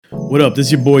What up? This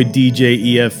is your boy DJ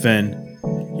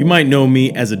EFN. You might know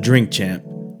me as a drink champ,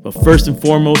 but first and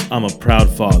foremost, I'm a proud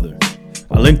father.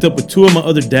 I linked up with two of my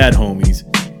other dad homies,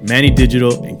 Manny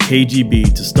Digital and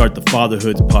KGB, to start the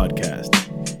Fatherhoods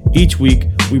podcast. Each week,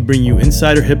 we bring you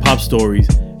insider hip-hop stories,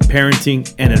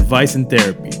 parenting, and advice and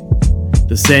therapy.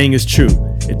 The saying is true,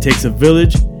 it takes a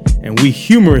village, and we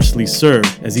humorously serve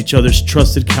as each other's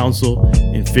trusted counsel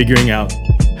in figuring out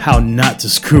how not to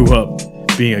screw up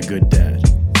being a good dad.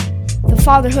 The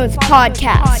Fatherhood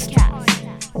Podcast.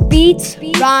 Beats,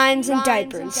 rhymes, and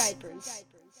diapers.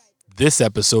 This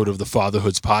episode of the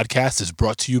Fatherhoods Podcast is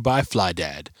brought to you by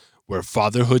FlyDad, where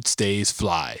fatherhood stays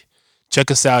fly. Check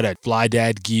us out at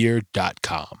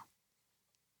flydadgear.com.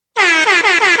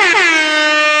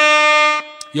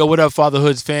 Yo, what up,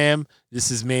 Fatherhoods fam? This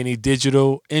is Manny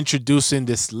Digital introducing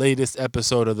this latest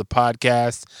episode of the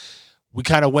podcast. We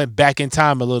kind of went back in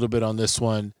time a little bit on this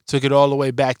one. Took it all the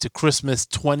way back to Christmas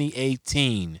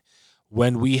 2018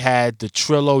 when we had the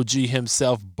Trilogy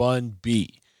himself, Bun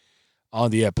B, on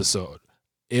the episode.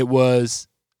 It was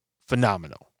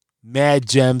phenomenal. Mad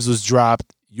gems was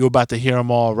dropped. You're about to hear them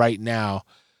all right now.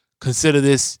 Consider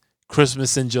this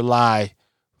Christmas in July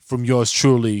from yours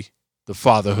truly, the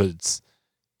Fatherhoods.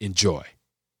 Enjoy.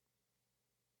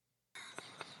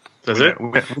 Does it?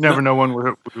 We never know when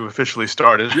we officially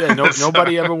started. Yeah,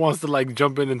 nobody ever wants to like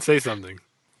jump in and say something.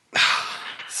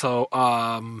 So,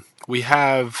 we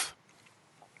have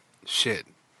shit.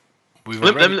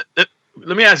 Let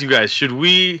me ask you guys: should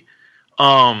we,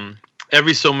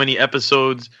 every so many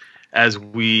episodes, as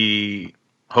we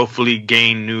hopefully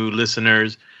gain new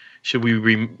listeners, should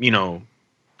we,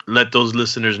 let those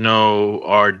listeners know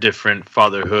our different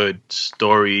fatherhood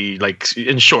story, like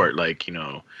in short, like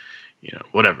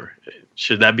whatever.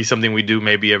 Should that be something we do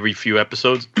maybe every few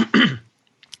episodes?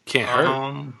 Can't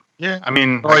hurt. Yeah, I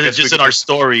mean, or is it just in our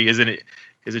story? Isn't it?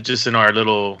 Is it just in our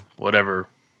little whatever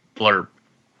blurb?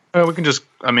 We can just,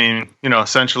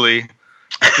 essentially,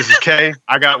 this is K.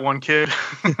 I got one kid.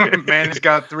 Manny's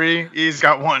got three. E's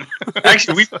got one.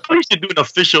 Actually, we probably should do an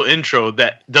official intro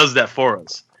that does that for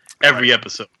us every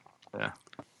episode. Yeah.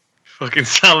 Fucking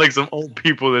sound like some old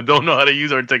people that don't know how to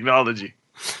use our technology.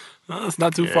 Well, it's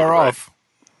not too far off.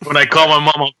 When I call my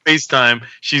mom on FaceTime,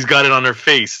 she's got it on her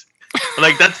face. I'm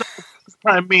like, that's what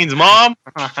FaceTime means, Mom.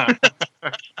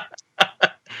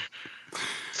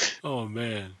 Oh,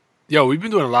 man. Yo, we've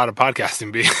been doing a lot of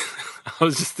podcasting, B. I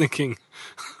was just thinking,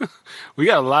 we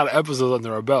got a lot of episodes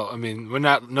under our belt. I mean, we're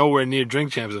not nowhere near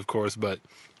Drink Champs, of course, but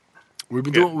we've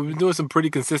been doing some pretty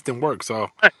consistent work. So,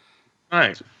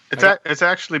 nice. It's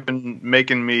actually been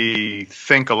making me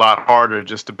think a lot harder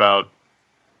just about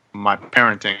my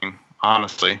parenting,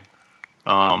 honestly,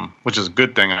 which is a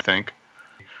good thing, I think.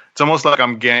 It's almost like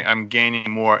I'm gaining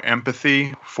more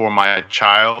empathy for my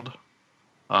child,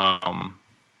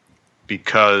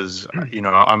 because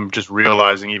I'm just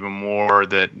realizing even more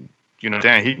that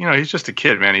Dan, he's just a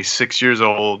kid, man. He's 6 years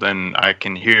old, and I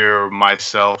can hear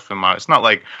myself and it's not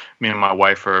like me and my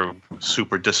wife are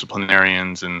super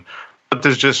disciplinarians, but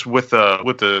there's just with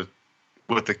the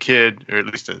kid, or at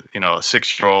least a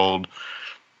 6-year-old.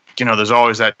 There's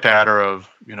always that chatter of,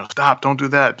 stop, don't do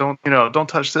that, don't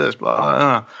touch this, blah,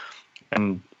 blah.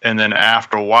 And then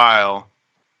after a while,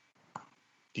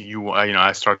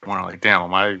 I start wondering, like, damn,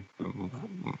 am I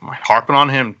harping on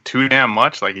him too damn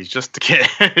much? Like, he's just a kid,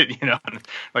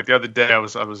 Like the other day, I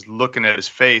was looking at his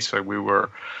face, like we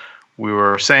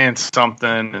were saying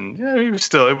something, and he was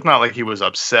still. It was not like he was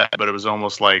upset, but it was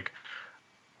almost like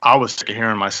I was sick of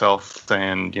hearing myself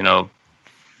saying,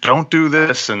 don't do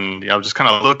this, and I was just kind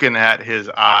of looking at his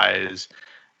eyes,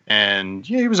 and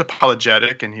he was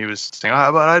apologetic, and he was saying,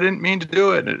 but I didn't mean to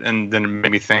do it, and then it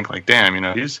made me think, like, damn,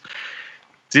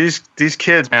 these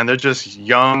kids, man, they're just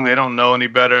young, they don't know any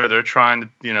better, they're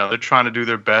trying to do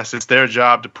their best. It's their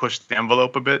job to push the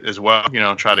envelope a bit as well,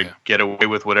 try to get away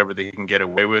with whatever they can get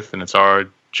away with, and it's our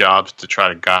jobs to try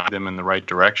to guide them in the right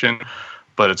direction,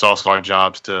 but it's also our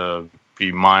jobs to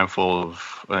be mindful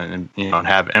of and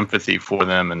have empathy for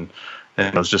them, and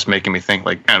it was just making me think,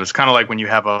 like, man, it's kind of like when you're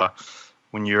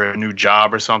at a new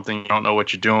job or something, you don't know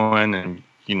what you're doing, and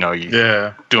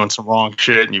you're doing some wrong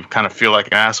shit, and you kind of feel like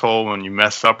an asshole when you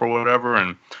mess up or whatever,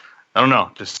 and I don't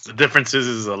know, just the difference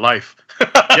is a life.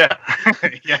 Yeah.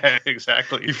 Yeah,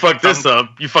 exactly. You fuck this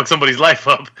up, you fuck somebody's life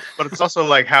up. But it's also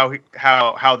like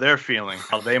how they're feeling,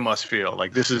 how they must feel.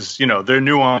 Like, this is, they're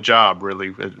new on the job,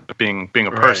 really, being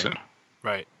a person.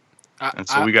 Right. And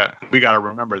so we got to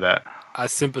remember that. I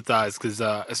sympathize because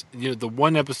the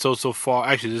one episode so far,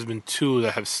 actually, there's been two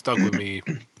that have stuck with me,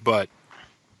 but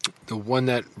the one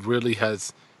that really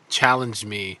has challenged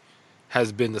me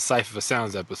has been the Cypher for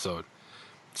Sounds episode.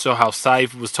 So how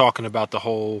Saif was talking about the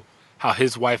whole, how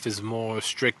his wife is more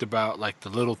strict about like the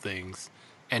little things,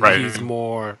 and Right. he's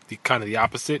more the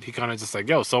opposite. He kind of just like,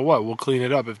 yo, so what? We'll clean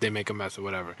it up if they make a mess or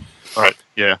whatever. Right.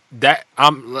 Yeah.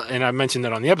 And I mentioned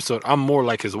that on the episode. I'm more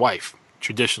like his wife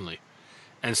traditionally,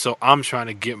 and so I'm trying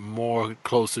to get more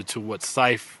closer to what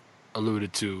Saif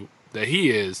alluded to that he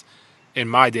is in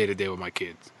my day to day with my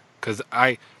kids, because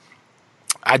I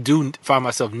do find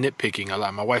myself nitpicking a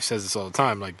lot. My wife says this all the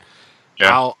time, like.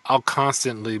 Yeah. I'll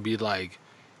constantly be like,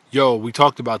 yo, we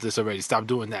talked about this already. Stop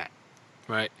doing that.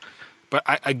 Right? But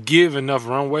I give enough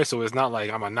runway so it's not like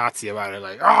I'm a Nazi about it.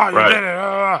 Like, oh, you did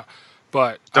it.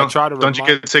 But I try to Don't you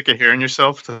get sick of hearing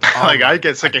yourself? I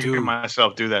get sick of hearing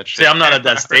myself do that shit. See, I'm not at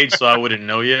that stage, so I wouldn't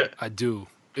know yet. I do.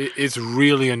 It's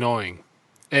really annoying.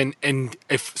 And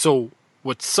if so,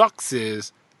 what sucks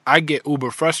is I get uber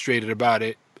frustrated about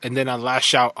it, and then I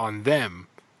lash out on them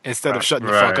instead of shutting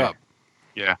the fuck up.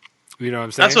 Yeah. You know what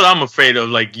I'm saying? That's what I'm afraid of.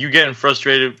 Like, you getting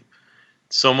frustrated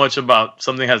so much about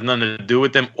something that has nothing to do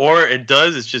with them, or it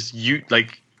does. It's just you,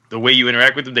 like the way you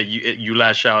interact with them, that you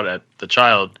lash out at the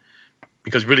child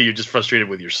because really you're just frustrated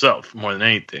with yourself more than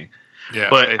anything.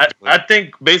 Yeah. But I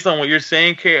think based on what you're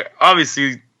saying, Kay,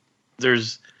 obviously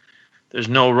there's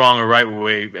no wrong or right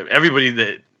way. Anybody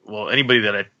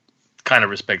that I kind of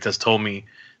respect has told me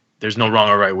there's no wrong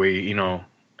or right way, you know,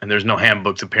 and there's no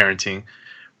handbook to parenting.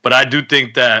 But I do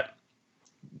think that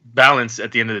balance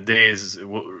at the end of the day is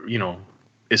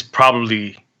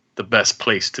probably the best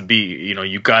place to be. You know,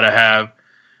 you got to have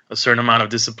a certain amount of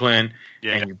discipline,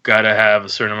 and you got to have a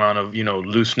certain amount of, you know,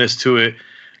 looseness to it.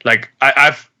 Like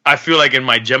I feel like in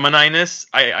my Gemini-ness,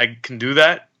 I can do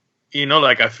that. You know,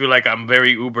 like I feel like I'm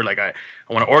very uber, like I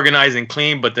want to organize and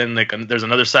clean, but then like there's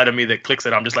another side of me that clicks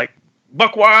that I'm just like,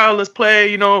 buck wild, let's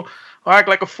play, you know, I'll act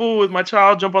like a fool with my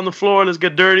child, jump on the floor, let's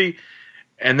get dirty.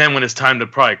 And then when it's time to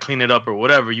probably clean it up or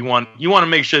whatever, you want to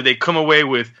make sure they come away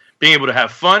with being able to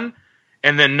have fun,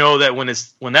 and then know that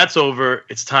when that's over,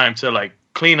 it's time to like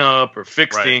clean up or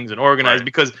fix things and organize.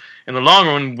 Because in the long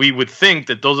run, we would think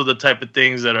that those are the type of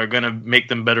things that are going to make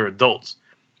them better adults.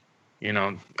 You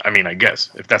know, I mean, I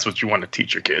guess if that's what you want to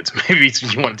teach your kids, maybe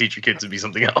you want to teach your kids to be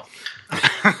something else.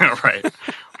 Right.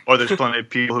 Or there's plenty of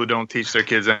people who don't teach their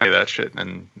kids any of that shit.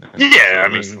 And yeah, I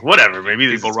mean, whatever. Maybe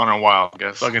people running wild, I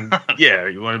guess. Fucking yeah,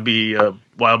 you want to be a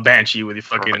wild banshee with your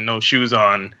fucking no shoes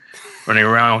on, running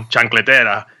around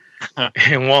chancletera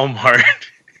in Walmart,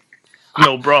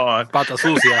 no bra on. Pata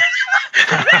sucia.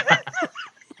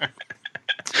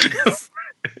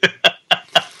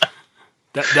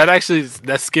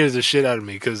 that scares the shit out of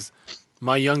me, because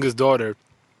my youngest daughter,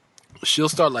 she'll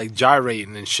start like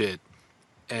gyrating and shit.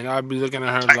 And I'd be looking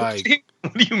at her like,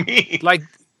 what do you mean? Like,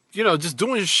 you know, just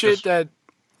doing shit that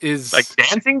is like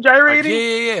dancing, gyrating.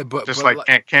 Like, yeah. But just like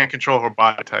can't control her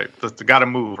body type. Just got to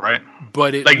move, right?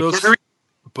 But it like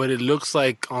looks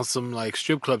like on some like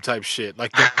strip club type shit.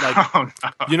 Like oh, no.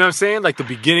 You know what I'm saying? Like the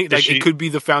beginning, like it could be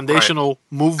the foundational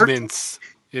movements.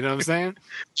 You know what I'm saying?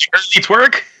 Early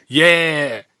twerk.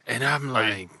 Yeah, and I'm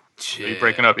like, shit. Are you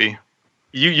breaking up, E?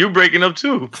 You breaking up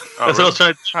too. That's what I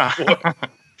was trying to.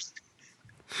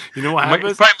 You know what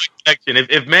happens? It's probably my connection.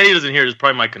 If Manny doesn't hear it, it's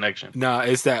probably my connection. Nah,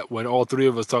 it's that when all three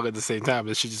of us talk at the same time,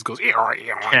 and she just goes, yeah.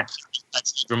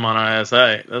 From on our ass. All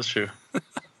right, that's true.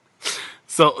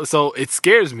 So it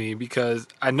scares me because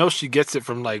I know she gets it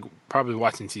from like probably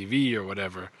watching TV or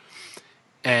whatever.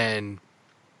 And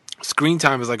screen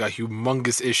time is like a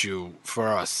humongous issue for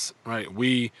us, right?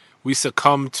 We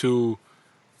succumb to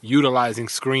utilizing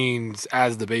screens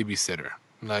as the babysitter.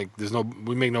 Like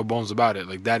we make no bones about it.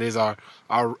 Like that is our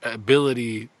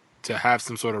ability to have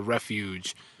some sort of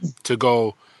refuge to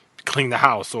go clean the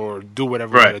house or do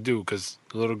whatever we got to do, because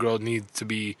the little girl needs to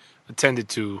be attended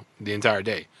to the entire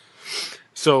day.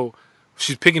 So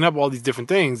she's picking up all these different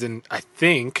things, and I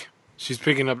think she's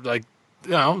picking up like,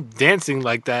 you know, dancing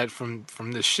like that from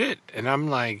this shit. And I'm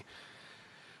like,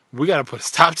 we got to put a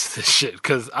stop to this shit,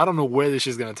 because I don't know where this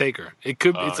shit's going to take her.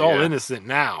 It's all innocent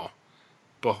now,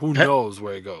 but who knows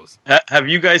where it goes. Have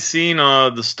you guys seen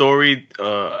the story?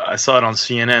 I saw it on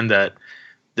CNN that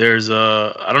there's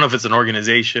I don't know if it's an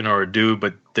organization or a dude,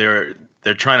 but they're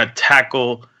trying to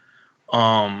tackle,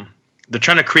 they're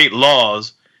trying to create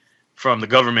laws from the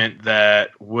government that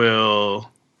will,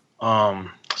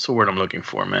 what's the word I'm looking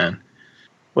for, man?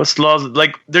 What's laws?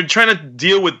 Like they're trying to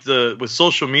deal with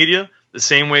social media the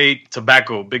same way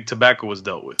big tobacco was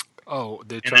dealt with. Oh,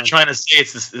 they're trying to say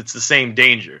it's the same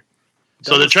danger.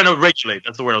 So they're trying to regulate.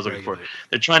 That's the word I was looking for.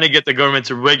 They're trying to get the government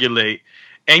to regulate.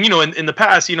 And, you know, in the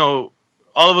past, you know,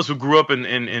 all of us who grew up in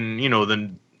you know, the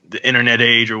the internet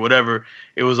age or whatever,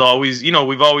 it was always,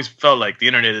 we've always felt like the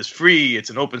internet is free. It's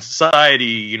an open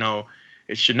society.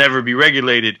 It should never be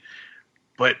regulated.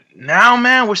 But now,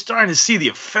 man, we're starting to see the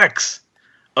effects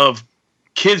of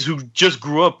kids who just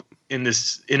grew up in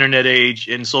this internet age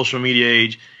and social media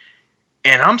age.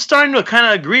 And I'm starting to kind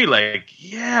of agree, like,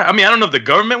 yeah, I mean, I don't know if the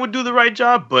government would do the right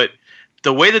job, but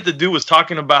the way that the dude was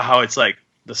talking about how it's like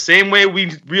the same way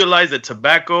we realized that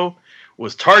tobacco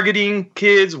was targeting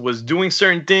kids, was doing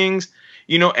certain things,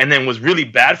 and then was really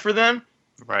bad for them.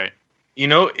 Right.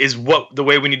 Is the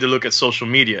way we need to look at social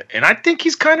media. And I think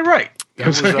he's kind of right.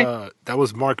 That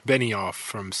was Mark Benioff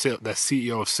from the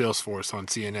CEO of Salesforce on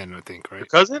CNN, I think, right? Your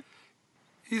cousin?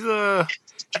 He's a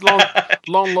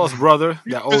long lost brother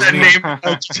that owes that me. name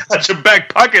at your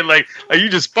back pocket, like you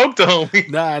just spoke to homie.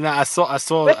 Nah. I saw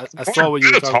what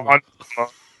you were talking about.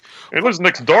 It was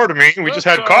next door to me. We just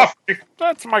had coffee.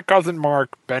 That's my cousin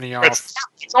Mark Benioff.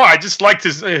 I just liked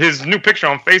his new picture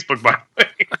on Facebook, by the way.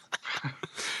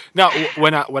 Now,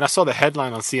 when I saw the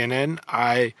headline on CNN,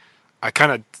 I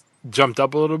kind of jumped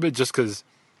up a little bit just because,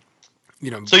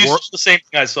 So you saw the same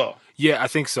thing I saw? Yeah, I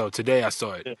think so. Today I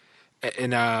saw it,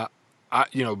 and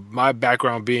my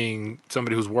background being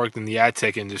somebody who's worked in the ad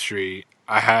tech industry,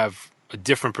 I have a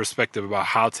different perspective about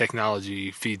how technology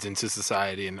feeds into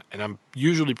society, and I'm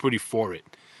usually pretty for it.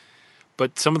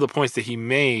 But some of the points that he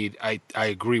made, I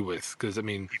agree with, because, I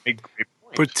mean,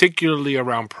 particularly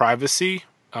around privacy.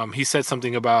 He said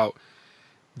something about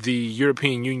the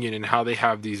European Union and how they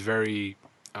have these very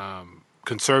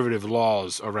conservative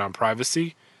laws around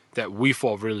privacy that we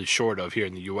fall really short of here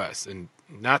in the U.S. And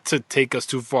not to take us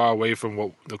too far away from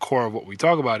what the core of what we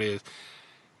talk about is,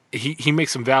 he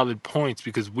makes some valid points,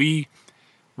 because we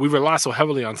rely so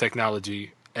heavily on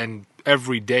technology, and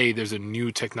every day there's a new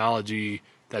technology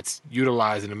that's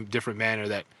utilized in a different manner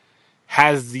that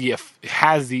has the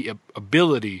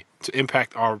ability to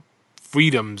impact our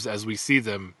freedoms as we see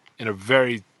them in a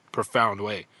very profound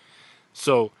way.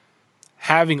 So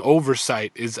having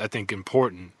oversight is, I think,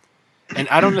 important. And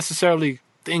I don't necessarily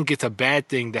think it's a bad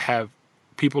thing to have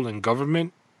people in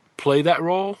government play that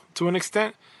role to an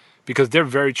extent, because they're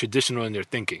very traditional in their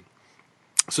thinking.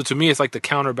 So to me, it's like the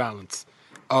counterbalance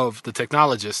of the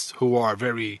technologists who are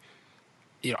very,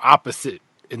 opposite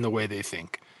in the way they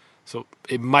think. So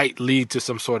it might lead to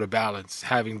some sort of balance,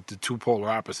 having the two polar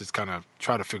opposites kind of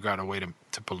try to figure out a way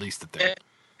to police the thing.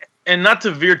 And not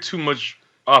to veer too much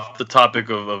off the topic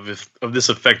of this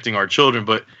affecting our children,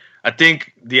 but I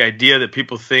think the idea that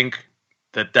people think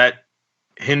that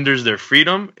hinders their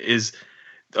freedom is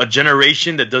a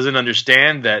generation that doesn't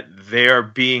understand that they are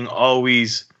being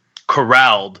always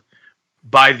corralled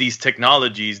by these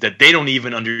technologies that they don't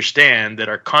even understand, that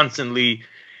are constantly,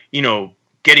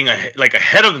 getting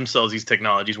ahead of themselves, these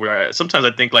technologies, where sometimes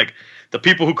I think like the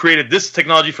people who created this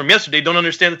technology from yesterday don't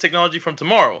understand the technology from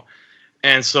tomorrow.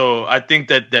 And so I think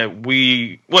that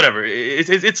we, whatever,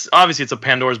 it's obviously it's a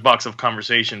Pandora's box of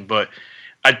conversation, but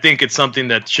I think it's something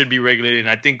that should be regulated, and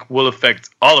I think will affect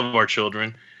all of our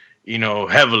children,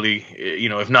 heavily,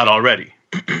 if not already.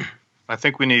 I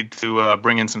think we need to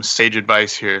bring in some sage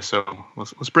advice here. So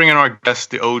let's bring in our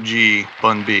guest, the OG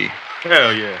Bun B.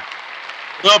 Hell yeah!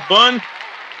 What up, Bun?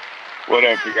 What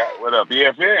up, you got? What up,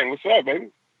 EFN? What's up, baby?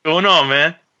 What's going on,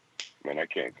 man? Man, I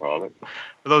can't call it.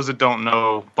 For those that don't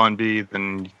know Bun B,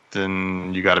 then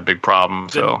you got a big problem.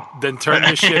 Then turn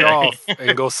this shit off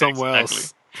and go somewhere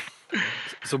else.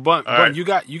 So Bun, right. you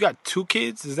got 2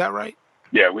 kids, is that right?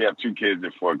 Yeah, we have 2 kids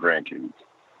and 4 grandkids.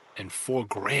 And 4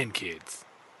 grandkids.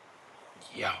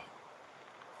 Yo.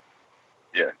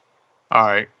 Yeah. All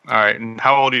right. And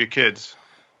how old are your kids?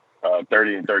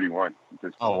 30 and 31.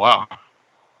 Oh wow.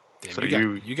 Damn, So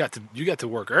you got to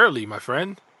work early, my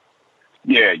friend.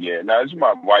 Yeah. Now, this is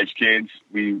my wife's kids.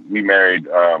 We married.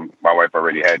 My wife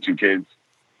already had 2 kids.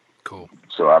 Cool.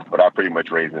 So, I pretty much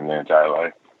raised them their entire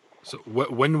life. So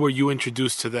when were you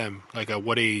introduced to them? Like, at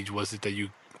what age was it that you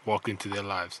walked into their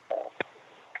lives?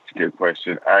 That's a good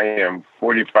question. I am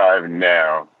 45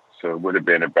 now, so it would have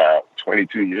been about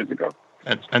 22 years ago.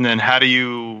 And then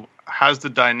how's the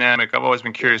dynamic? I've always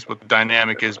been curious what the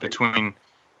dynamic is between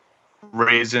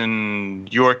raising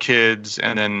your kids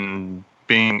and then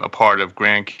being a part of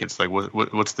grandkids. Like,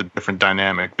 what's the different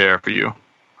dynamic there for you?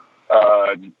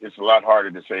 It's a lot harder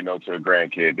to say no to a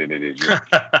grandkid than it is you.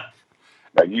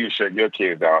 Like, you shut your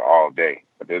kids down all day,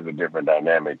 but there's a different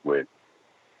dynamic with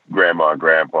grandma and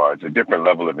grandpa. It's a different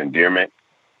level of endearment,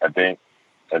 I think,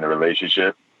 in the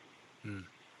relationship.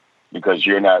 Because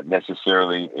you're not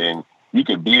necessarily you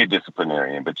could be a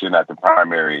disciplinarian, but you're not the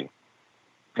primary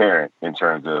parent in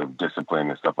terms of discipline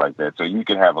and stuff like that. So you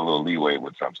can have a little leeway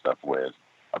with some stuff, whereas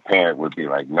a parent would be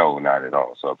like, no, not at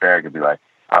all. So a parent could be like,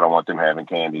 I don't want them having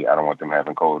candy. I don't want them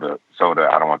having soda.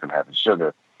 I don't want them having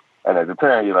sugar. And as a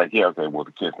parent, you're like, yeah, okay, well,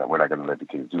 the kids, we're not going to let the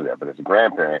kids do that. But as a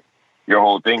grandparent, your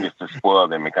whole thing is to spoil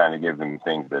them and kind of give them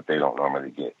things that they don't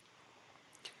normally get.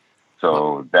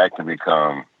 So that can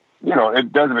become,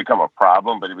 it doesn't become a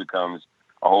problem, but it becomes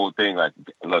a whole thing like,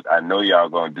 look, I know y'all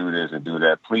going to do this and do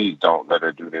that. Please don't let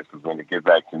her do this because when it gets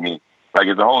back to me, like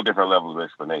it's a whole different level of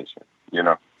explanation,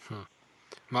 Because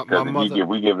if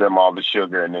we give them all the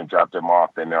sugar and then drop them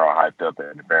off, then they're all hyped up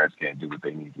and the parents can't do what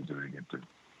they need to do to get through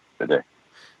the day.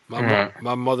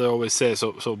 My mother always says,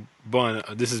 so Bun,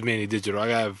 this is Manny Digital. I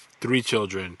have 3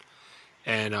 children,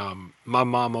 and my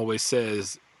mom always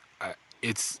says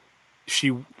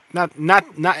she not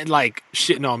like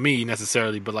shitting on me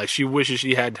necessarily, but like she wishes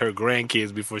she had her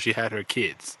grandkids before she had her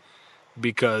kids,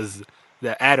 because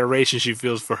the adoration she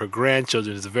feels for her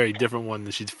grandchildren is a very different one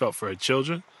than she felt for her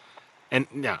children. And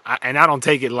I don't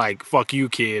take it like fuck you,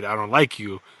 kid, I don't like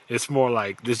you. It's more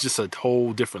like there's just a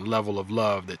whole different level of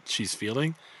love that she's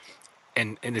feeling,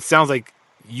 and it sounds like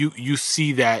you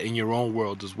see that in your own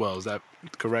world as well. Is that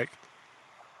correct?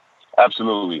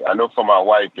 Absolutely. I know for my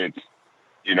wife, it's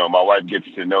my wife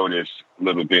gets to notice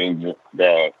little things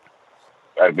that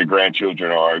as the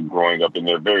grandchildren are growing up in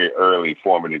their very early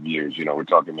formative years. We're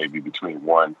talking maybe between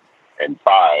 1 and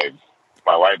 5.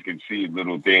 My wife can see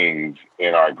little things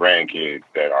in our grandkids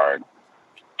that our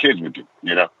kids would do,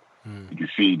 You can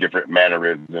see different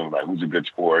mannerisms, like who's a good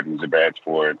sport, who's a bad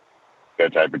sport,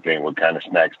 that type of thing, what kind of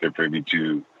snacks they're privy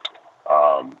to,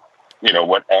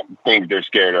 what things they're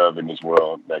scared of in this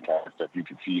world, that kind of stuff. You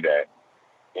can see that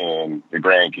in the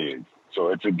grandkids. So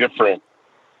it's a different,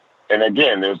 and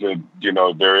again, there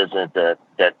isn't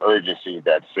that urgency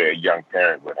that, say, a young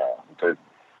parent would have. Because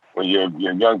when you're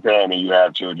a young parent and you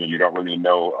have children, you don't really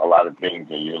know a lot of things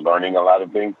and you're learning a lot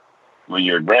of things. When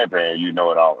you're a grandparent, you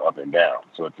know it all up and down.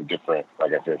 So it's a different,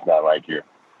 like I said, it's not like you're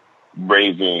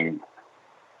raising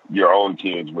your own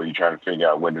kids where you're trying to figure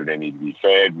out when do they need to be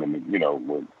fed,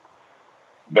 when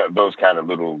those kind of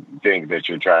little things that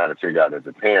you're trying to figure out as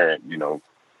a parent,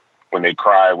 when they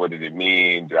cry, what does it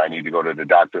mean? Do I need to go to the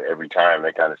doctor every time?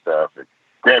 That kind of stuff. And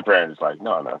grandparents is like,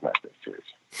 no, it's not that serious.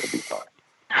 It'll be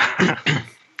fine.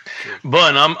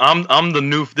 Bun, I'm the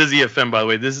new. This is EFM, by the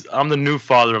way. I'm the new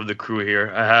father of the crew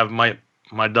here. I have my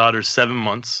daughter's 7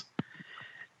 months,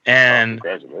 and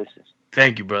congratulations.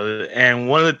 Thank you, brother. And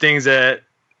one of the things that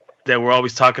we're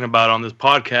always talking about on this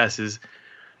podcast is,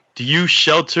 do you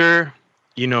shelter?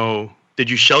 Did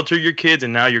you shelter your kids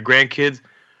and now your grandkids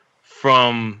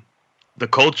from the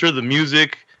culture, the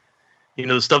music,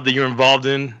 the stuff that you're involved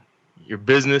in, your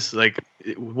business? Like,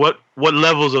 what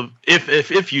levels of,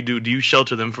 if you do you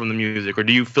shelter them from the music, or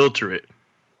do you filter it?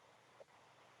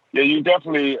 Yeah, you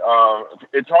definitely,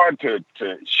 it's hard to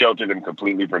shelter them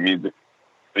completely from music.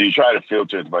 So you try to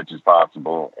filter as much as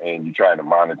possible, and you try to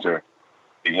monitor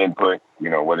the input,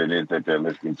 what it is that they're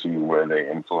listening to, where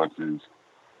their influences,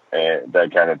 and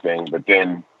that kind of thing. But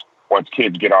then once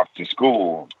kids get off to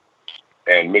school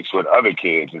and mix with other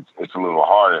kids, it's a little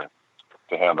harder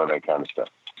to handle that kind of stuff.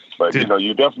 But,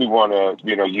 you definitely want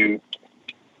to,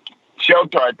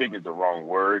 shelter, I think, is the wrong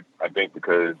word, I think,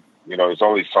 because, there's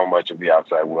only so much of the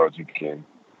outside world you can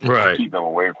keep them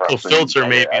away from. So filter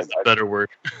maybe is a better word.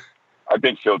 I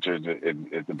think filter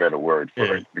is the better word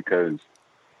for it, because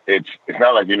it's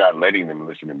not like you're not letting them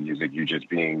listen to music. You're just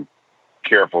being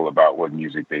careful about what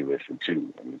music they listen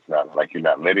to. And it's not like you're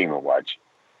not letting them watch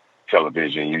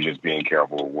television. You're just being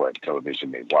careful of what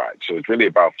television they watch. So it's really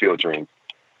about filtering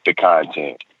the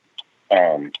content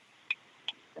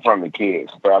from the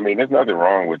kids. But I mean, there's nothing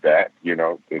wrong with that.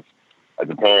 If, as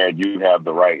a parent, you have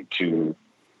the right to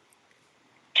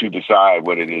decide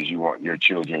what it is you want your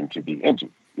children to be into.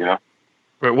 Right.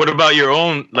 What about your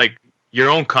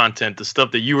own content, the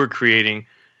stuff that you were creating?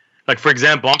 Like, for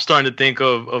example, I'm starting to think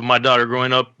of my daughter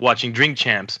growing up watching Drink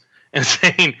Champs and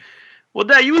saying, well,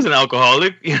 Dad, you was an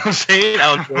alcoholic. You know what I'm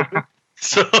saying?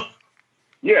 So.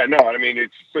 Yeah, no, I mean,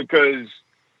 it's because,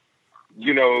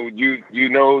 you know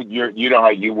how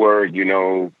you were,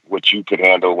 what you could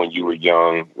handle when you were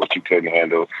young, what you couldn't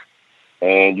handle.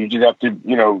 And you just have to,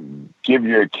 give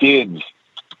your kids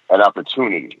an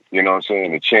opportunity,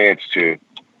 a chance to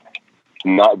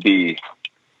not be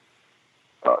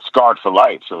scarred for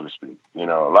life, so to speak. A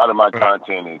lot of my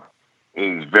content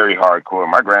is very hardcore.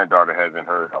 My granddaughter hasn't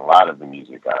heard a lot of the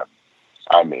music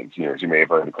I make. She may have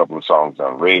heard a couple of songs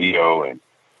on radio, and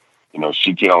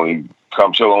she'll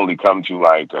only come to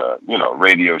like a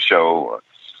radio show or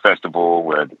festival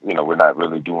where we're not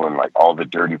really doing like all the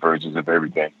dirty versions of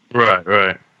everything.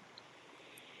 Right.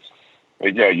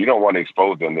 But yeah, you don't want to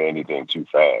expose them to anything too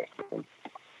fast.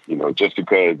 You know, just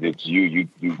because it's you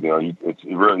know, it's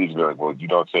really easy to be like, well, you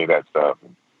don't say that stuff.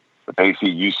 But they see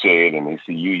you say it and they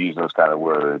see you use those kind of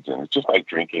words. And it's just like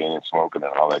drinking and smoking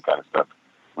and all that kind of stuff.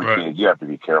 With kids, you have to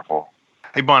be careful.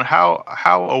 Hey, Bon, how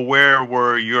aware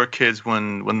were your kids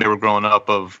when they were growing up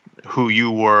of who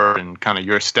you were and kind of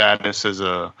your status as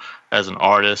an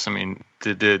artist? I mean,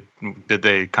 did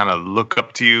they kind of look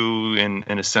up to you in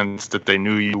a sense that they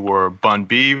knew you were Bun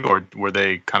B, or were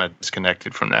they kind of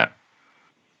disconnected from that?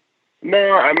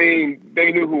 No, I mean,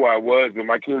 they knew who I was, but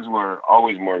my kids were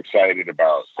always more excited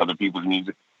about other people's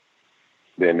music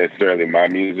than necessarily my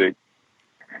music.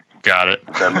 Got it.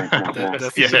 That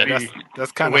makes sense.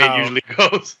 That's kind the of way how it usually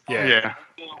goes. Yeah.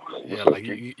 Like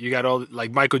you got all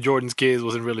like Michael Jordan's kids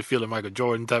wasn't really feeling Michael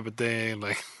Jordan type of thing,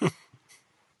 like.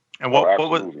 And what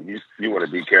was you want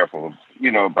to be careful,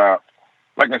 you know, about,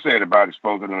 like I said, about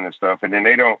exposing them and stuff, and then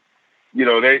they don't, you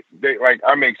know, they like,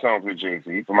 I make songs with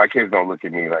Jay-Z, but my kids don't look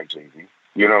at me like Jay-Z.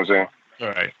 You know what I'm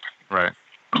saying? Right.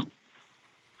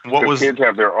 Kids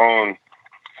have their own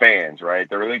fans, right?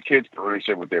 The kids'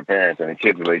 relationship with their parents and the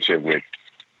kids' relationship with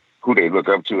who they look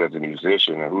up to as a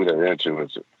musician and who they're into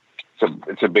it's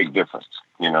a big difference,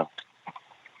 you know.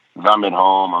 If I'm at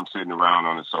home, I'm sitting around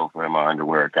on the sofa in my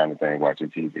underwear kind of thing, watching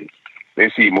TV. They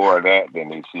see more of that than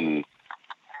they see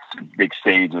big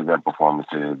stages and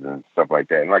performances and stuff like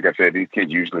that. And like I said, these kids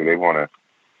usually they want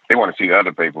to see the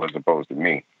other people as opposed to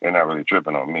me. They're not really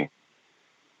tripping on me.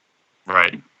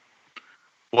 Right.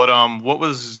 What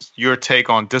was your take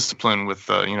on discipline with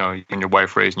you know, you and your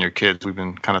wife raising your kids? We've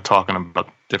been kind of talking about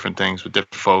different things with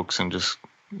different folks, and just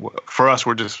for us,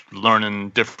 we're just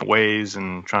learning different ways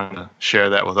and trying to share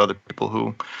that with other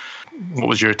people. What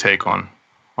was your take on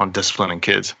disciplining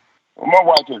kids? Well, my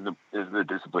wife is the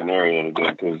disciplinarian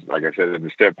again, because, like I said, as a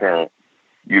step parent,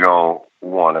 you don't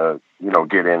want to, you know,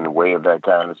 get in the way of that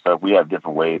kind of stuff. We have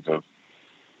different ways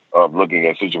of looking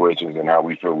at situations and how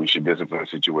we feel we should discipline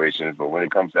situations. But when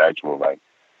it comes to actual, like,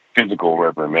 physical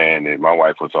reprimand, my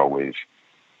wife was always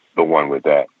the one with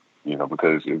that, you know,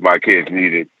 because if my kids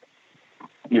needed,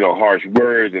 you know, harsh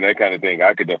words and that kind of thing,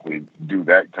 I could definitely do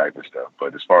that type of stuff.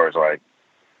 But as far as, like,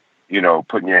 you know,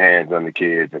 putting your hands on the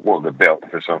kids, well, the belt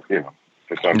for some, you know,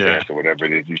 for some parents or whatever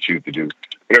it is you choose to do,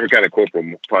 whatever kind of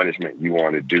corporal punishment you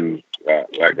want to do,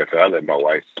 like I said, I let my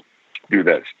wife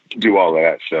do all of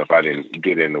that stuff. I didn't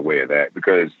get in the way of that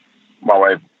because my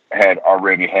wife had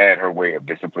already had her way of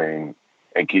disciplining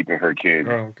and keeping her kids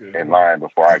in line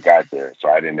before I got there. So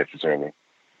I didn't necessarily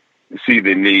see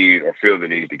the need or feel the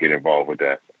need to get involved with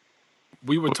that.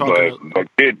 We were talking, but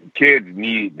kids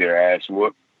need their ass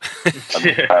whooped.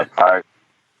 I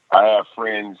have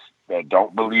friends that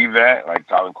don't believe that. Like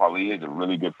Talib Kweli is a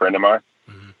really good friend of mine,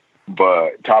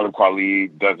 but Talib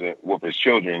Kweli doesn't whoop his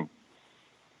children,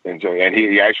 and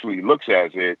he actually looks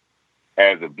at it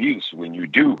as abuse when you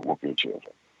do whoop your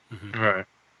children. Right.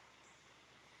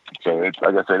 So it's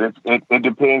like I said, it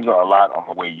depends a lot on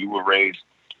the way you were raised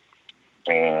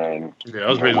and I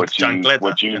was raised with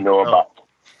what you know about.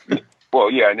 Well,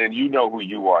 yeah, and then you know who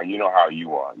you are. You know how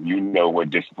you are. You know what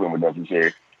discipline was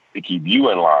necessary to keep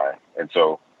you in line. And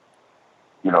so,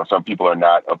 you know, some people are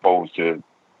not opposed to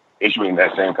issuing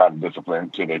that same kind of discipline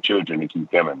to their children to keep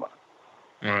them in line.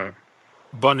 All right.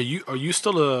 Bun, are you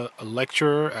still a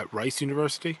lecturer at Rice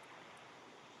University?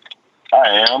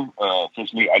 I am.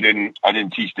 Officially, I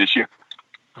didn't teach this year.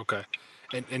 Okay.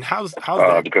 And how's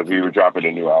that? Because we were dropping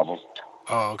a new album.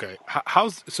 Oh, okay.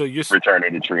 So you're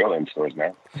returning to Trio in stores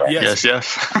now. Sorry. Yes.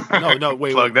 No,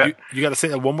 wait. Plug that. You got to say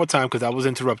that one more time because I was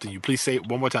interrupting you. Please say it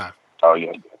one more time. Oh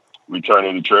yeah,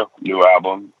 returning to Trio, new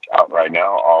album out right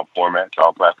now, all formats,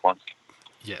 all platforms.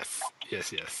 Yes.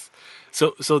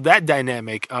 So that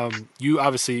dynamic, you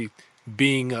obviously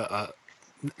being a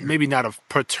maybe not a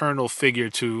paternal figure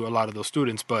to a lot of those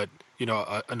students, but you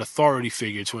know, an authority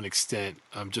figure to an extent,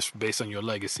 just based on your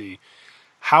legacy.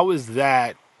 How is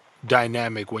that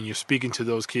dynamic when you're speaking to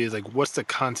those kids? Like, what's the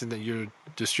content that you're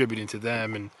distributing to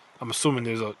them? And I'm assuming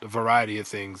there's a variety of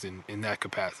things in that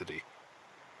capacity.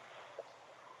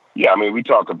 Yeah, I mean, we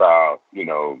talk about, you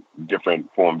know,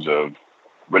 different forms of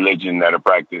religion that are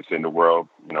practiced in the world,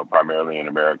 you know, primarily in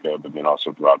America, but then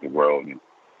also throughout the world.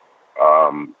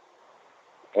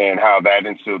 And how that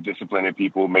instills discipline in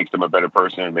people, makes them a better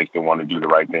person, makes them want to do the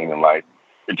right thing in life,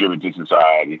 contribute to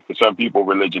society. For some people,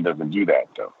 religion doesn't do that,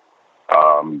 though.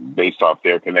 Based off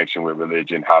their connection with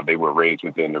religion, how they were raised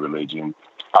within the religion,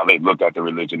 how they looked at the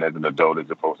religion as an adult as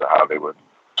opposed to how they were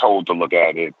told to look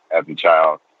at it as a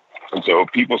child. And so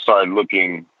people started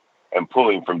looking and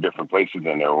pulling from different places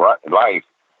in their life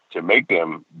to make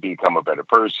them become a better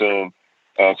person,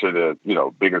 answer the,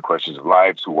 bigger questions of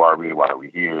life. Who are we? Why are we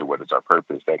here? What is our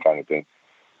purpose? That kind of thing.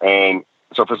 And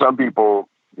so for some people,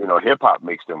 hip hop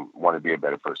makes them want to be a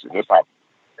better person. Hip hop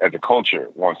as a culture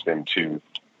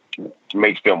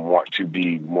makes them want to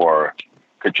be more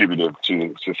contributive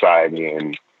to society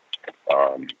and,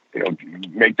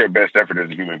 make their best effort as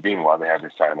a human being while they have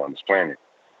this time on this planet.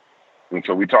 And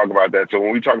so we talk about that. So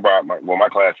when we talk about my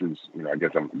class is, I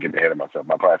guess I'm getting ahead of myself.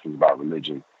 My class is about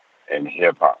religion and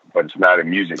hip hop, but it's not a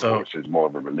music course. It's more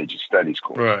of a religious studies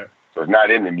course. Right. So it's not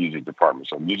in the music department.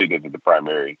 So music isn't the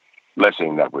primary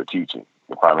lesson that we're teaching.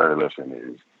 The primary lesson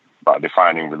is about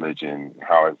defining religion,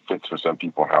 how it fits for some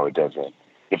people, how it doesn't.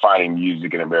 Defining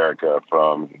music in America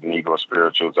from the Negro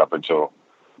spirituals up until,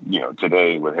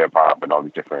 today with hip hop and all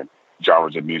these different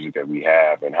genres of music that we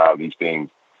have, and how these things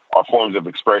are forms of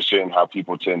expression, how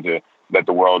people tend to let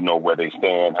the world know where they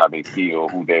stand, how they feel,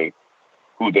 who they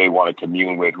want to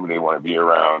commune with, who they want to be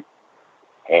around,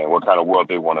 and what kind of world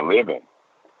they want to live in.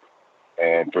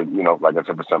 And for, like I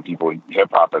said, for some people, hip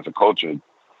hop as a culture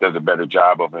does a better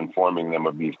job of informing them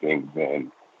of these things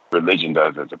than religion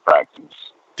does as a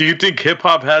practice. Do you think hip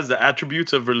hop has the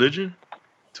attributes of religion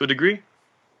to a degree?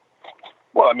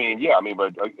 Well,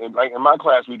 but like in my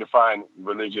class, we define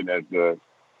religion as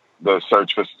the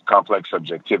search for complex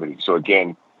subjectivity. So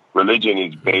again, religion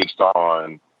is based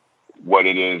on what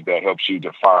it is that helps you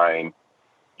define,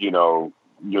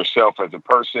 yourself as a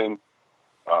person.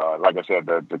 Like I said,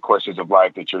 the questions of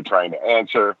life that you're trying to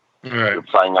answer. Right. You're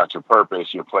finding out your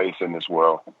purpose, your place in this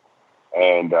world.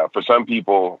 And for some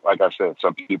people, like I said,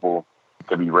 some people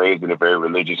could be raised in a very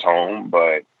religious home,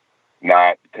 but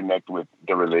not connect with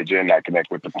the religion, not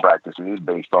connect with the practices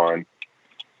based on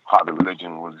how the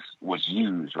religion was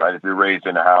used, right? If you're raised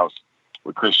in a house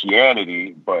with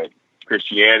Christianity, but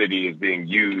Christianity is being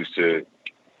used to,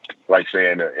 like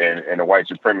say in a white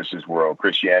supremacist world,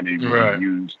 Christianity is being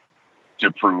used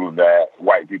to prove that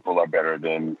white people are better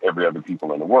than every other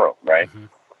people in the world, right? Mm-hmm.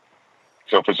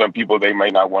 So for some people, they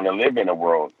might not want to live in a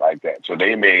world like that. So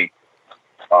they may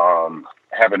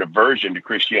have an aversion to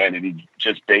Christianity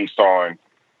just based on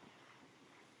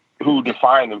who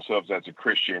define themselves as a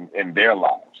Christian in their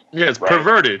lives. Yeah, it's right?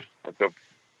 perverted.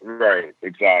 Right,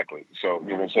 exactly. So,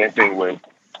 same thing with,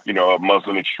 a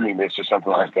Muslim extremist or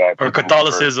something like that. Or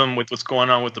Catholicism with what's going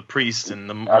on with the priests and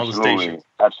the molestation.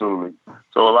 Absolutely.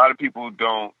 So a lot of people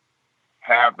don't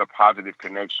have the positive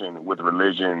connection with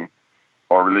religion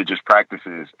or religious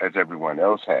practices as everyone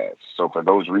else has. So for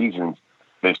those reasons,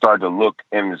 they start to look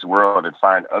in this world and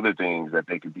find other things that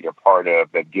they could be a part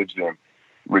of that gives them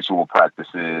ritual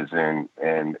practices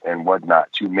and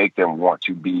whatnot to make them want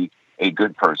to be a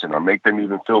good person, or make them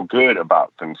even feel good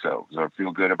about themselves, or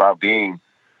feel good about being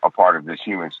a part of this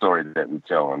human story that we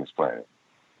tell on this planet.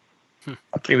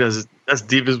 I think that's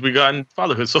deep as we got in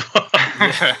fatherhood so far.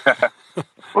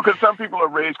 Because some people are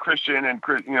raised Christian and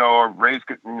or raised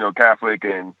Catholic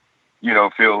and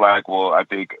feel like, well, I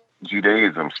think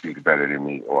Judaism speaks better than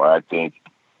me, or I think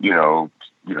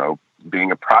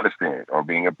being a Protestant or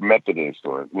being a Methodist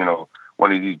or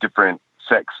one of these different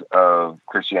sects of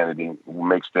Christianity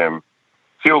makes them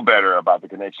feel better about the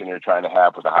connection they're trying to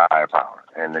have with a higher power.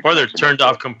 Or they're turned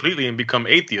off completely and become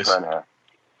atheists.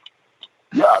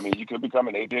 Yeah, you could become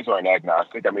an atheist or an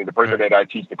agnostic. The person that I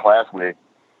teach the class with,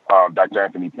 Dr.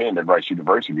 Anthony Penn at Rice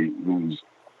University, who's,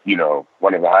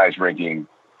 one of the highest ranking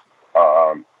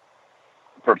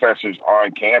professors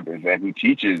on campus, and who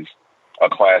teaches a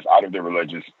class out of the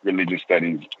religious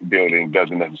studies building,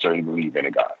 doesn't necessarily believe in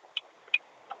a God.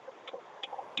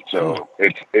 So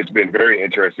it's been very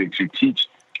interesting to teach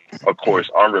a course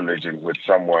on religion with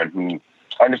someone who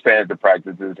understands the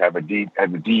practices, has a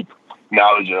deep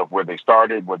knowledge of where they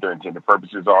started, what their intended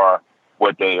purposes are,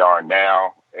 what they are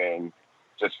now, and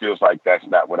just feels like that's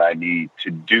not what I need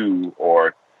to do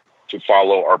or to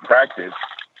follow or practice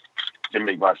to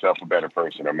make myself a better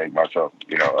person or make myself,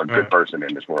 a good person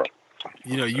in this world.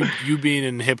 You being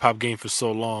in the hip hop game for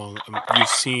so long, you've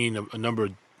seen a number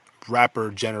of rapper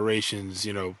generations,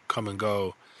 come and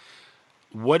go.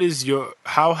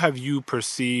 How have you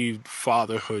perceived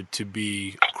fatherhood to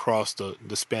be across the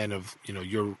span of,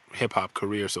 your hip hop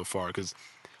career so far? Because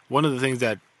one of the things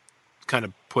that kind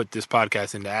of put this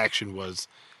podcast into action was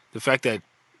the fact that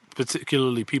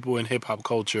particularly people in hip hop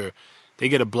culture, they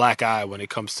get a black eye when it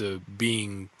comes to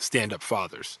being stand-up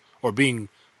fathers or being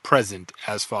present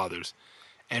as fathers.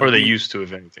 Or they used to,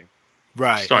 if anything.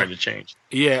 Right. It's starting to change.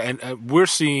 Yeah, and we're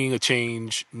seeing a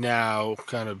change now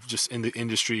kind of just in the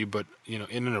industry, but, in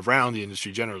and around the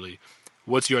industry generally.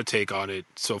 What's your take on it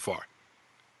so far?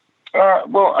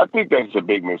 Well, I think that's a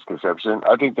big misconception.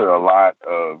 I think there are a lot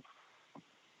of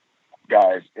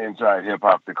guys inside hip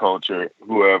hop, the culture,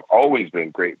 who have always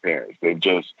been great parents. They've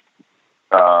just,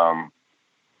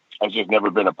 it's just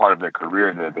never been a part of their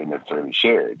career that they necessarily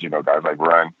shared. You know, guys like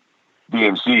Run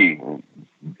DMC, and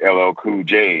LL Cool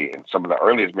J, and some of the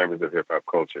earliest members of hip hop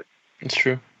culture. It's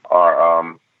true.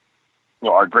 Are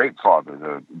are great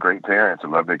fathers, great parents,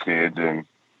 and love their kids, and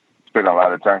spend a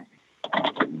lot of time.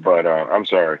 But I'm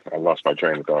sorry, I lost my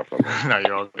train of thought. No,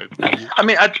 you're all good. I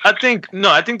mean,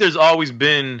 I think there's always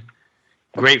been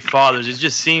great fathers. It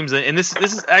just seems that, and this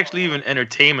is actually even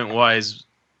entertainment wise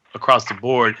across the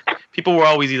board. People were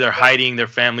always either hiding their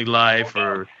family life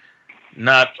or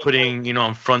not putting,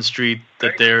 on Front Street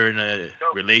that they're in a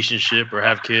relationship or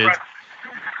have kids.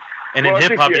 And in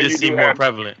hip hop, it just seems more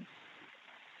prevalent.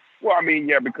 Well, I mean,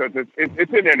 yeah, because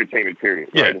it's an entertainment period.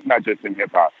 Right? Yeah. It's not just in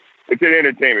hip hop. It's an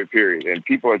entertainment period, and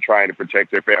people are trying to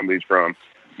protect their families from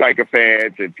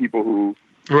sycophants and people who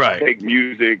take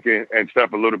music and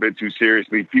stuff a little bit too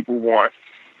seriously. People want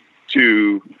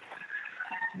to,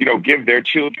 give their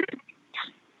children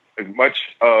as much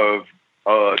of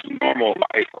a normal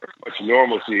life, or as much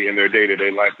normalcy in their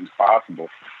day-to-day life as possible.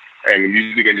 And the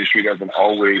music industry doesn't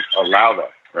always allow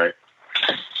that, right?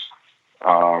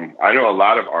 I know a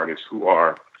lot of artists who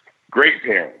are great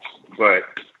parents, but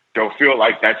don't feel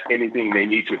like that's anything they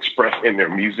need to express in their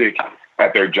music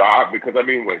at their job. Because I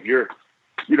mean, if you're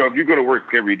going to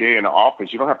work every day in the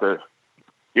office, you're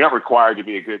not required to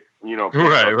be a good,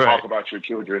 talk about your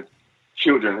children.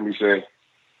 Let me say,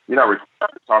 you're not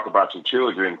required to talk about your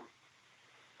children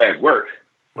at work,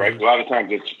 right? A lot of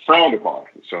times it's frowned upon.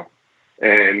 So,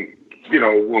 and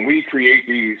when we create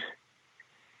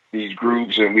these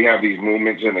groups and we have these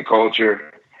movements in the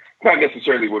culture, not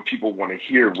necessarily what people want to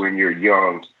hear when you're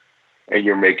young and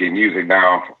you're making music.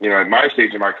 Now, at my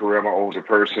stage in my career, I'm an older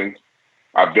person.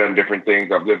 I've done different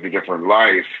things. I've lived a different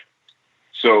life.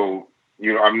 So,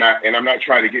 I'm not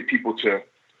trying to get people to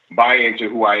buy into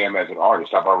who I am as an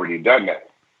artist. I've already done that.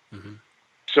 Mm-hmm.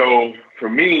 So for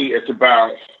me, it's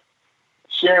about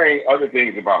sharing other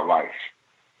things about life,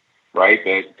 right?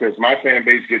 Because my fan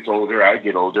base gets older, I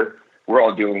get older. We're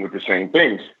all dealing with the same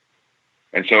things.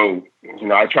 And so,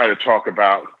 I try to talk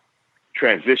about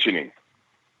transitioning,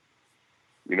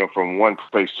 from one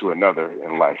place to another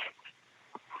in life.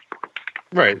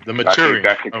 Right, the maturing.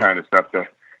 I think that's the kind of stuff that,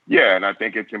 and I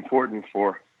think it's important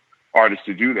for artists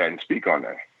to do that and speak on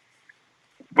that.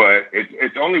 But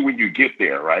it's only when you get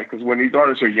there, right? Because when these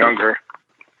artists are younger,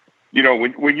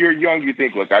 when you're young, you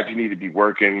think, look, I just need to be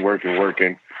working,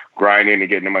 grinding and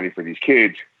getting the money for these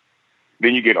kids.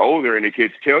 Then you get older and the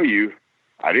kids tell you,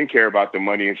 I didn't care about the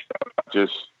money and stuff.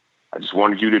 I just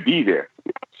wanted you to be there.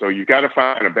 So you got to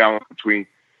find a balance between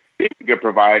being a good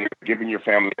provider, giving your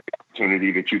family the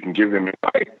opportunity that you can give them in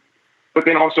life, but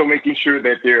then also making sure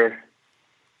that they're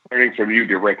learning from you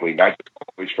directly, not just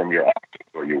always from your actions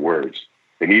or your words.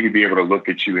 They need to be able to look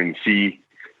at you and see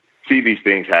these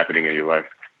things happening in your life.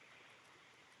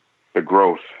 The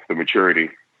growth, the maturity.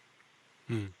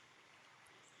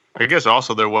 I guess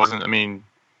also there wasn't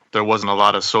a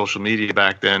lot of social media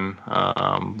back then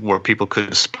where people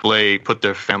could put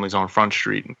their families on Front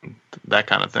Street, that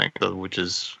kind of thing, which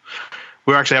is,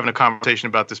 we were actually having a conversation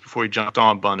about this before you jumped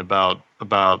on, Bun, about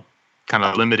kind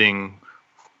of limiting.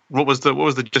 What was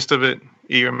the gist of it,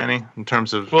 E or Manny, in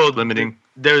terms of limiting?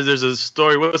 There's a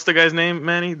story. What's the guy's name,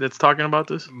 Manny, that's talking about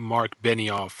this? Mark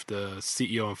Benioff, the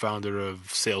CEO and founder of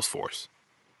Salesforce.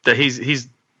 That he's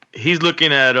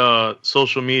looking at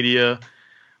social media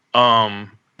the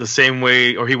same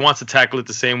way, or he wants to tackle it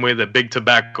the same way that big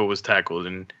tobacco was tackled,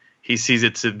 and he sees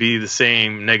it to be the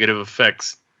same negative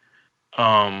effects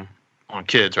on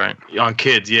kids, right? On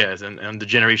kids, yes, and the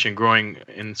generation growing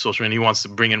in social, and he wants to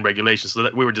bring in regulations. So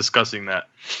that we were discussing that.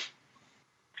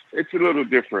 It's a little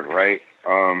different, right?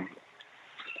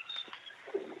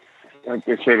 Like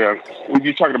I said, were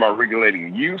you talking about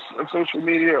regulating use of social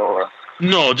media, or?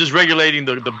 No, just regulating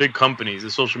the big companies,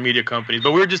 the social media companies.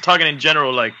 But we were just talking in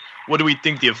general, like, what do we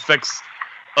think the effects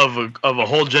of a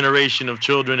whole generation of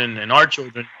children and our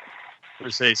children,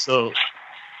 per se? So,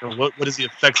 what is the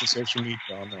effects of social media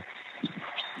on that?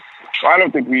 I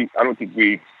don't think we'll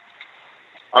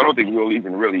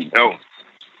even really know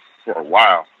for a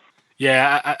while.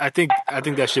 Yeah, I think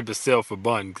that ship is sailed for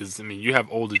Bun, because you have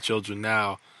older children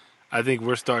now. I think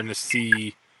we're starting to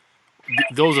see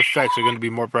those effects are going to be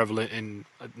more prevalent in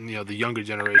the younger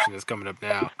generation that's coming up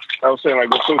now. I was saying,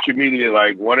 like, with social media,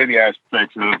 like, one of the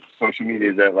aspects of social media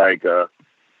is that, like,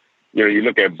 you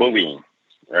look at bullying,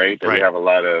 right? That we have a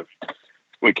lot of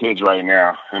with kids right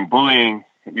now, and bullying,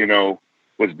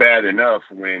 was bad enough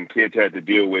when kids had to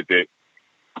deal with it,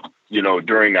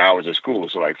 during the hours of school.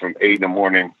 So, like, from 8 in the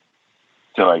morning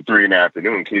till like 3 in the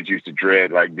afternoon. Kids used to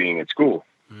dread like being at school.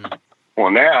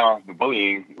 Well, now the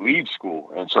bullying leaves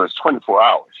school, and so it's 24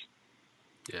 hours.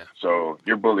 Yeah. So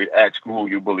you're bullied at school,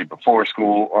 you're bullied before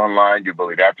school online, you're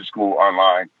bullied after school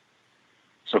online.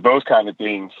 So those kind of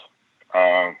things,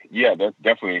 that's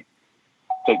definitely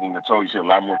taking a toll. You see a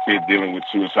lot more kids dealing with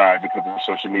suicide because of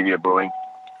social media bullying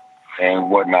and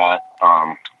whatnot.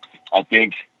 I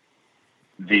think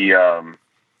the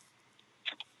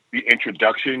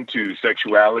introduction to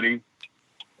sexuality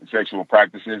and sexual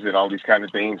practices and all these kind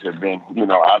of things have been,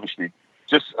 obviously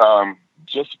just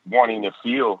wanting to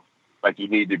feel like you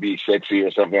need to be sexy or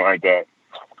something like that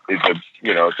is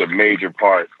it's a major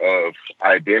part of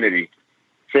identity,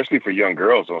 especially for young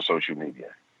girls on social media.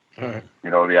 Right.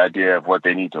 The idea of what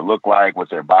they need to look like, what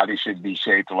their body should be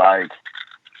shaped like,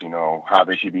 how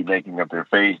they should be making up their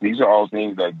face. These are all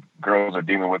things that girls are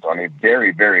dealing with on a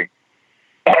very, very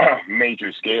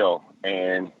major scale.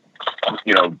 And,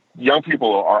 young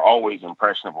people are always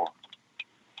impressionable.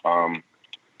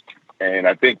 And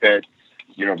I think that,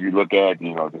 if you look at, the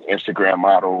Instagram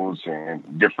models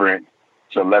and different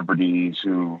celebrities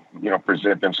who,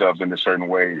 present themselves in a certain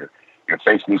way, your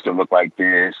face needs to look like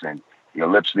this, and your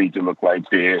lips need to look like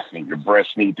this, and your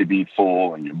breasts need to be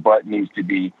full, and your butt needs to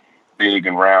be big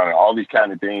and round, and all these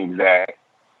kind of things that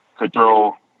could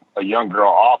throw a young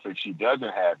girl off if she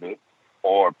doesn't have it,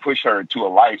 or push her into a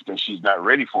life that she's not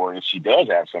ready for if she does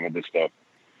have some of this stuff.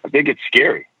 I think it's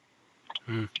scary.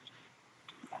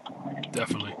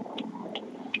 Definitely.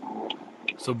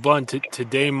 So, Bun,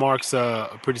 today marks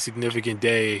a pretty significant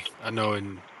day, I know,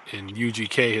 in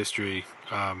UGK history,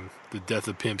 the death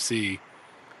of Pimp C.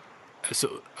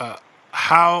 So,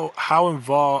 how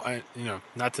involved?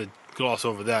 Not to gloss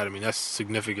over that. I mean, that's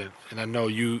significant, and I know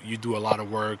you do a lot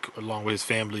of work along with his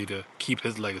family to keep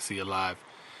his legacy alive.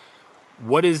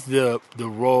 What is the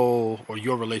role or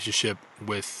your relationship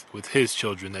with his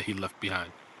children that he left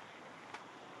behind?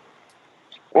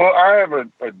 Well, I have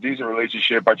a decent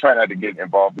relationship. I try not to get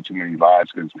involved in too many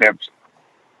lives because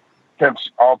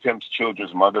all Pimp's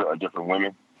children's mother are different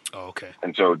women. Oh, okay.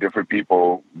 And so different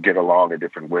people get along in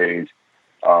different ways.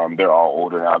 They're all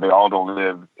older now. They all don't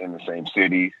live in the same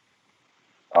city.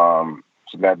 So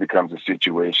that becomes a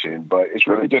situation. But it's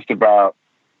really just about,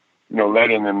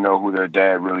 letting them know who their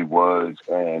dad really was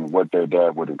and what their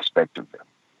dad would expect of them,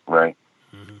 right?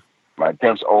 Mm-hmm. My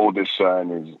Pimp's oldest son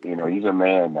is, he's a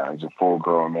man now. He's a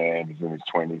full-grown man. He's in his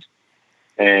 20s.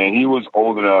 And he was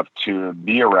old enough to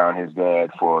be around his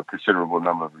dad for a considerable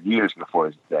number of years before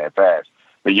his dad passed.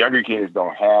 The younger kids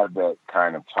don't have that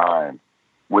kind of time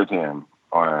with him,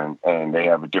 and they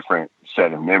have a different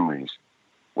set of memories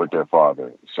with their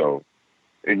father. So,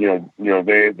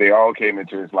 they all came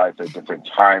into his life at different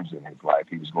times in his life.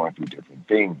 He was going through different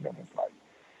things in his life.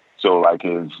 So, like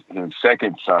his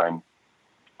second son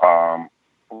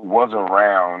was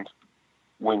around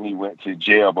when he went to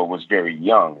jail, but was very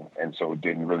young, and so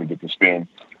didn't really get to spend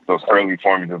those early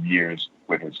formative years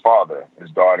with his father. His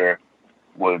daughter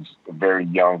was very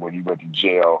young when he went to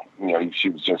jail. She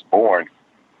was just born.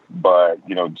 But,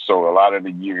 so a lot of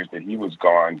the years that he was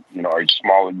gone, are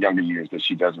smaller, younger years that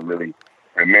she doesn't really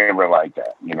remember like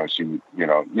that. She, you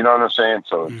know what I'm saying?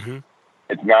 So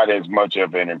it's not as much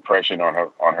of an impression on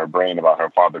her brain about her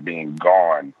father being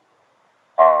gone.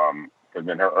 Because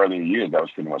in her earlier years, that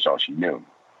was pretty much all she knew.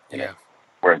 Yeah.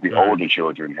 Whereas the older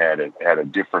children had a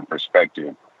different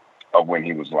perspective of when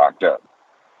he was locked up,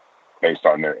 based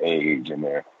on their age and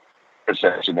their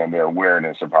perception and their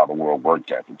awareness of how the world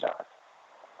worked at the time.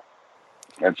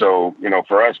 And so,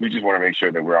 for us, we just want to make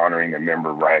sure that we're honoring the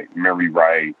memory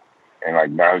right. And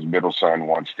like now his middle son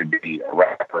wants to be a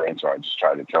rapper. And so I just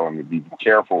try to tell him to be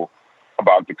careful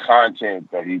about the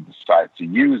content that he decides to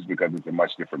use because it's a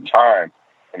much different time.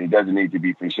 And he doesn't need to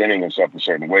be presenting himself a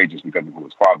certain way just because of who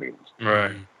his father is.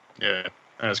 Right. Yeah.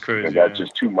 That's crazy. That's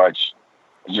just too much.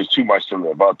 It's just too much to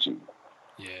live up to.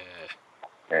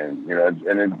 Yeah. And,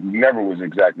 and it never was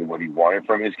exactly what he wanted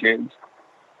from his kids.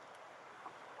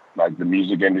 Like the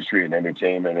music industry and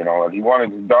entertainment and all that.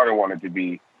 His daughter wanted to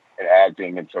be in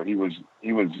acting. And so he was,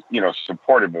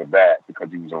 supportive of that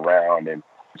because he was around. And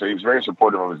so he was very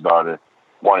supportive of his daughter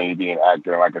wanting to be an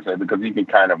actor. And like I said, because he can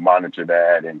kind of monitor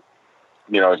that. And,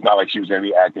 it's not like she was going to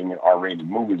be acting in R-rated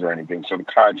movies or anything. So the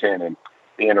content and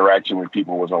the interaction with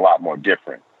people was a lot more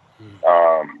different.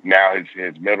 Now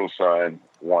his middle son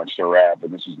wants to rap,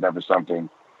 but this was never something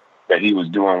that he was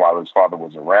doing while his father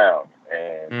was around.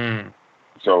 And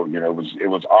so, it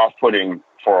was off-putting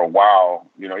for a while,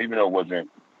 even though it wasn't,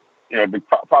 the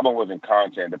problem wasn't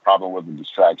content. The problem was the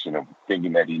distraction of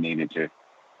thinking that he needed to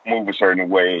move a certain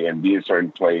way and be a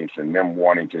certain place and them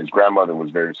wanting to. His grandmother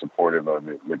was very supportive of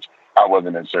it, which I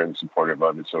wasn't necessarily supportive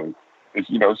of it. So it's,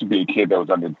 this would be a kid that was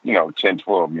under, 10,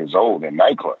 12 years old in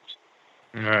nightclubs,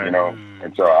 Right.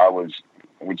 and so I was,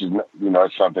 which is,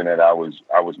 it's something that I was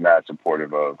not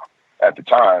supportive of at the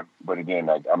time. But again,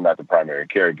 I'm not the primary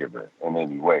caregiver in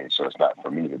any way. So it's not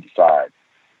for me to decide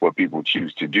what people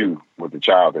choose to do with the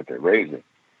child that they're raising.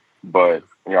 But,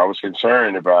 I was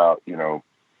concerned about,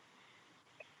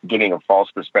 getting a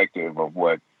false perspective of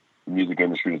what the music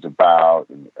industry is about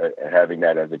and having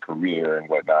that as a career and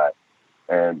whatnot.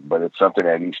 But it's something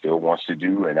that he still wants to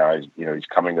do. And now he's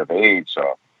coming of age.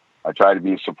 So I try to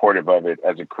be supportive of it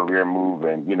as a career move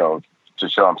and, to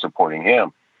show I'm supporting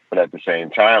him. But at the same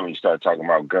time, when you start talking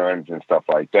about guns and stuff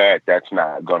like that, that's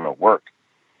not going to work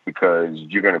because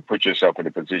you're going to put yourself in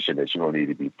a position that you don't need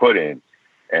to be put in.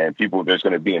 And there's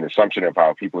going to be an assumption of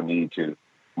how people need to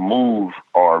move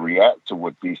or react to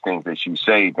what these things that you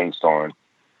say based on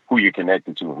who you're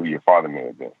connected to, who your father may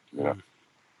have been,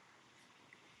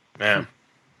 Man.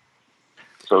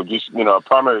 So just, a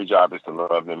primary job is to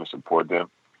love them and support them,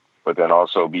 but then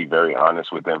also be very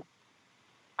honest with them,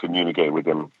 communicate with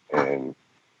them, and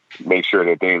make sure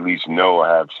that they at least know or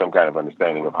have some kind of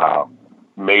understanding of how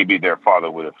maybe their father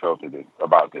would have felt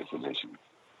about this initially.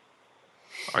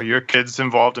 Are your kids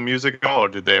involved in music at all, or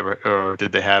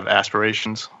did they have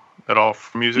aspirations at all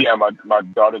for music? Yeah, my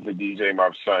daughter's a DJ.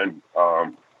 My son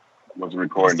was a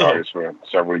recording artist for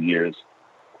several years.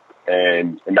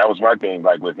 And that was my thing.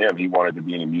 Like with him, he wanted to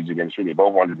be in the music industry. They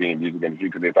both wanted to be in the music industry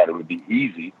because they thought it would be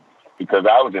easy because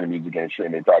I was in the music industry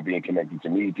and they thought being connected to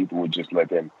me, people would just let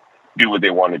them do what they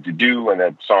wanted to do and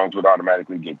that songs would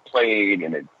automatically get played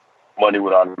and that money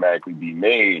would automatically be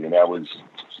made. And that was,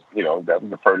 that was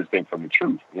the furthest thing from the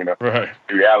truth, Right.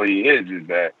 The reality is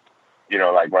that,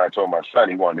 like when I told my son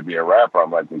he wanted to be a rapper,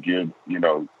 I'm like, look, you're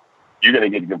going to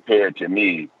get compared to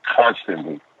me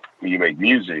constantly when you make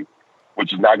music,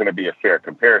 which is not going to be a fair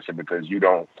comparison because you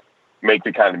don't make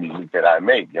the kind of music that I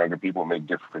make. Younger people make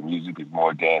different music. It's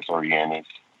more dance-oriented,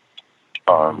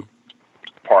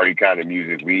 party kind of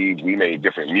music. We made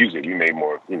different music. We made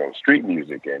more, street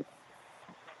music.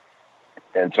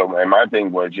 And so my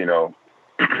thing was,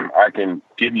 I can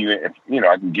give you,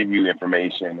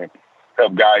 information and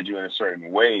help guide you in a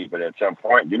certain way, but at some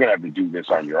point, you're going to have to do this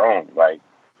on your own. Like,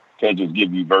 can't just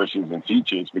give you verses and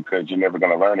features because you're never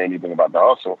going to learn anything about the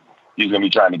hustle. You're going to be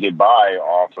trying to get by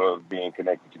off of being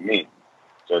connected to me.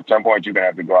 So at some point, you're going to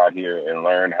have to go out here and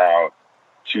learn how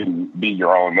to be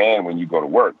your own man when you go to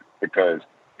work. Because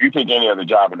if you pick any other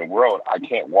job in the world, I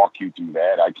can't walk you through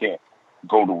that. I can't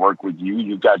go to work with you.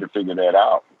 You've got to figure that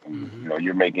out. Mm-hmm.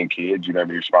 You're making kids. You're going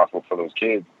to be responsible for those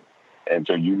kids. And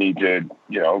so you need to,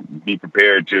 be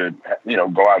prepared to,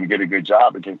 go out and get a good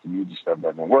job in case the music stuff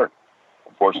doesn't work.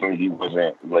 Unfortunately, he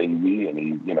wasn't lazy and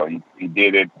he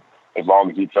did it as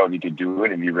long as he felt he could do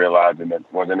it, and he realized that it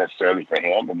wasn't necessarily for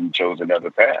him, and he chose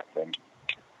another path. And,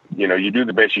 you do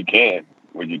the best you can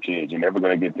with your kids. You're never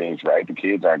going to get things right. The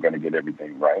kids aren't going to get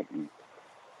everything right. And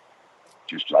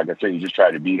just like I said, you just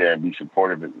try to be there and be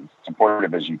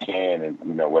supportive as you can,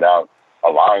 and, without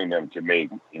allowing them to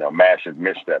make, massive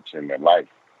missteps in their life.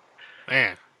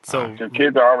 Man, so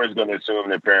kids are always going to assume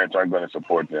their parents aren't going to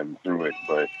support them through it,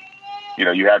 but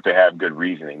you have to have good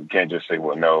reasoning. You can't just say,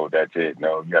 well, no, that's it.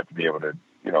 No, you have to be able to,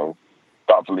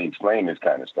 thoughtfully explain this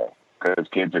kind of stuff because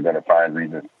kids are going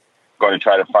to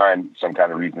try to find some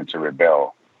kind of reason to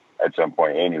rebel at some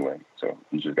point anyway. So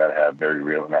you just got to have very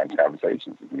real and honest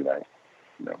conversations and be like,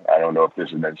 I don't know if this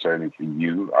is necessarily for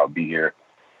you. I'll be here,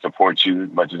 support you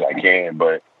as much as I can.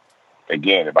 But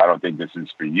again, if I don't think this is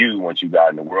for you, once you got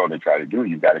in the world and try to do it,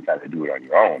 you got to kind of do it on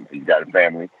your own. You got a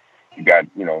family. You got,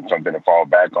 something to fall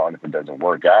back on if it doesn't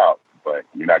work out, but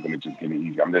you're not going to just get it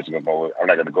easy. I'm not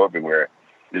going to go everywhere.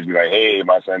 Just be like, hey,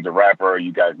 my son's a rapper.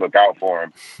 You guys look out for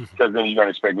him. Because then you're going to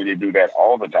expect me to do that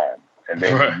all the time. And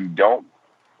then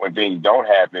when things don't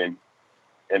happen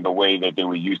in the way that they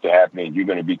were used to happening, you're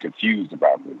going to be confused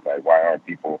about this. Like, why aren't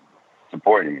people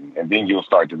supporting me? And then you'll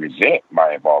start to resent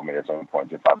my involvement at some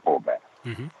point if I pull back.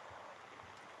 Mm-hmm.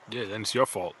 Yeah, then it's your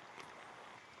fault.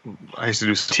 I used to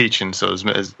do teaching, so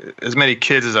as many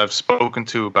kids as I've spoken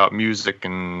to about music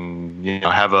and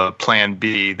have a plan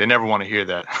B, they never want to hear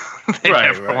that. They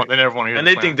never want to hear. And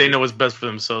they think they know what's best for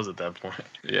themselves at that point.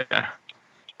 Yeah,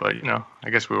 but I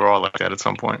guess we were all like that at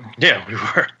some point. Yeah, we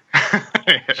were.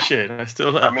 Shit, I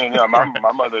still am. I mean,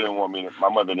 my mother didn't want me to. My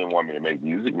mother didn't want me to make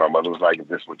music. My mother was like, "If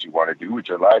this is what you want to do with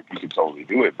your life, you can totally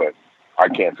do it, but I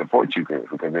can't support you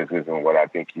because this isn't what I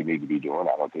think you need to be doing.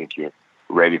 I don't think you're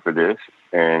ready for this."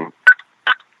 And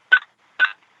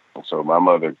so my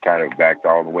mother kind of backed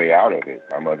all the way out of it.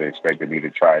 My mother expected me to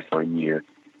try it for a year,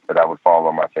 but I would fall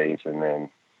on my face and then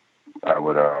I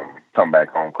would come back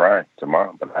home crying to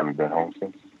mom, but I haven't been home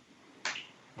since.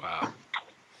 Wow.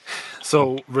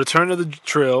 So, Return of the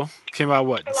Trill came out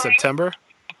what, in September?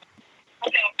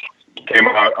 Came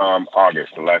out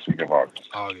August, the last week of August.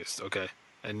 August, okay.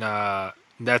 And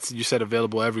that's, you said,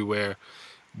 available everywhere.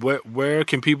 Where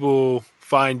can people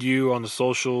find you on the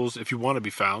socials if you want to be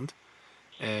found,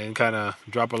 and kind of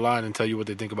drop a line and tell you what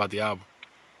they think about the album?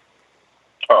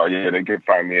 Oh yeah, they can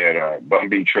find me at Bun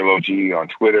B Trilogy on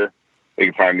Twitter. They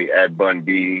can find me at Bun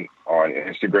B on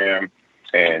Instagram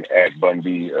and at Bun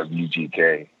B of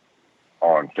UGK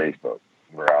on Facebook.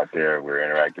 We're out there. We're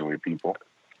interacting with people.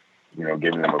 You know,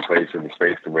 giving them a place and a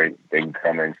space to where they can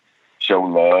come and show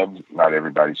love. Not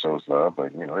everybody shows love,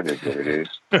 but you know, it is what it is.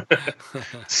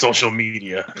 Social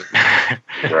media,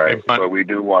 right? But we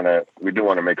do want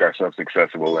to make ourselves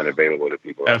accessible and available to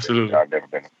people. Absolutely. I've never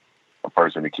been a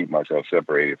person to keep myself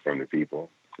separated from the people.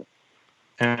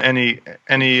 And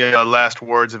any last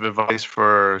words of advice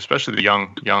for especially the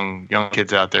young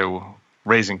kids out there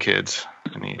raising kids?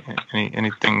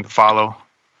 Anything to follow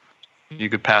you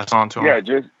could pass on to them?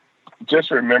 Yeah,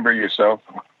 just remember yourself.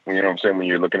 You know what I'm saying? When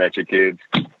you're looking at your kids,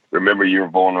 remember your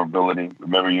vulnerability.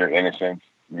 Remember your innocence.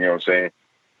 You know what I'm saying?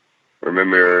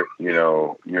 Remember, you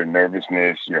know, your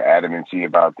nervousness, your adamancy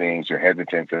about things, your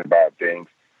hesitance about things.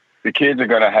 The kids are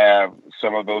going to have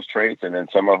some of those traits, and then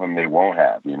some of them they won't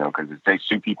have, you know, because it takes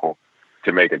two people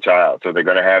to make a child. So they're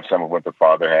going to have some of what the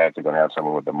father has. They're going to have some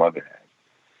of what the mother has.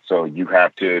 So you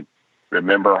have to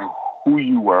remember who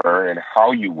you were and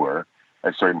how you were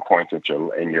at certain points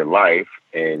in your life,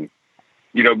 and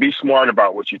you know, be smart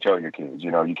about what you tell your kids.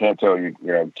 You know, you can't tell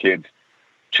your kids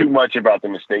too much about the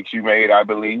mistakes you made, I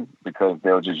believe, because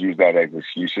they'll just use that as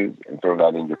excuses and throw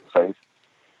that in your face.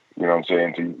 You know what I'm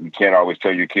saying? So you can't always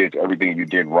tell your kids everything you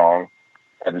did wrong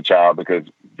as a child, because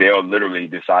they'll literally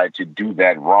decide to do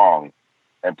that wrong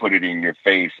and put it in your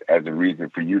face as a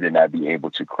reason for you to not be able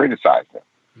to criticize them.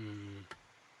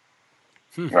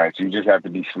 Right? So you just have to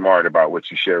be smart about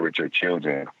what you share with your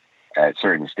children at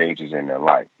certain stages in their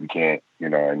life. You can't, you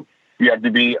know, and you have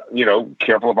to be, you know,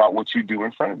 careful about what you do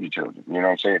in front of your children. You know what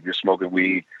I'm saying? If you're smoking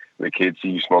weed, the kids see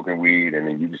you smoking weed, and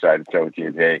then you decide to tell the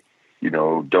kids, hey, you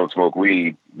know, don't smoke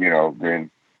weed, you know, then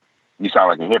you sound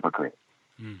like a hypocrite,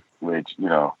 which, you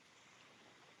know,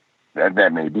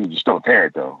 that may be. You're still a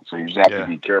parent, though. So you just have to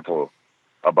be careful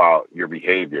about your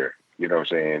behavior, you know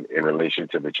what I'm saying, in relation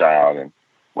to the child and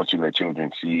what you let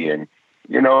children see. And,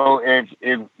 you know, if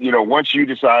you know, once you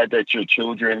decide that your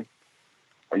children,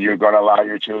 you're going to allow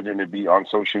your children to be on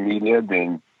social media,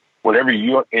 then whatever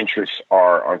your interests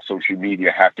are on social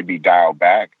media have to be dialed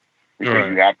back, because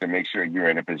you have to make sure you're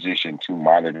in a position to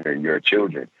monitor your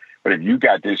children. But if you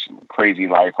got this crazy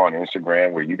life on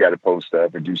Instagram where you got to post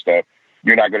stuff or do stuff,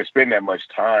 you're not going to spend that much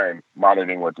time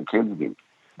monitoring what the kids do.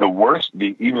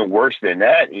 Even worse than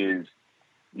that is,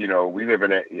 you know, we live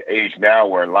in an age now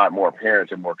where a lot more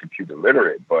parents are more computer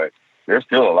literate, but there's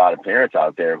still a lot of parents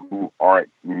out there who aren't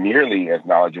nearly as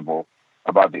knowledgeable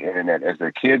about the internet as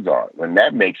their kids are. And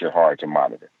that makes it hard to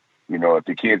monitor. You know, if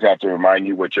the kids have to remind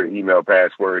you what your email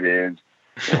password is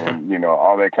and, you know,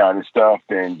 all that kind of stuff,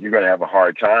 then you're going to have a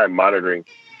hard time monitoring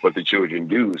what the children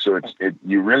do. So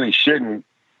you really shouldn't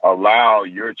allow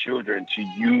your children to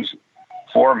use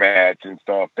formats and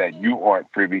stuff that you aren't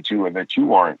privy to and that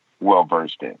you aren't well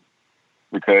versed in,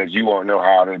 because you won't know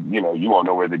how to, you know, you won't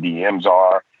know where the DMs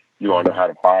are. You won't know how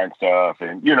to find stuff.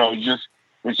 And, you know,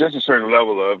 it's just a certain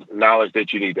level of knowledge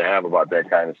that you need to have about that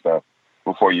kind of stuff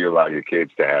before you allow your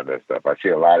kids to have that stuff. I see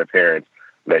a lot of parents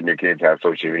letting their kids have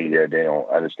social media. They don't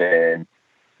understand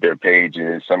their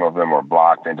pages. Some of them are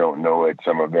blocked and don't know it.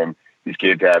 Some of them, these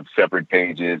kids have separate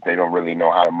pages. They don't really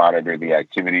know how to monitor the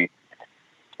activity.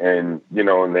 And, you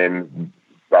know, and then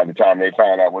by the time they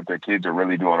find out what their kids are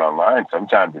really doing online,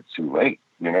 sometimes it's too late,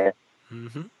 you know?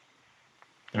 Mm-hmm.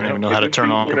 They don't even know how to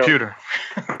turn on a computer.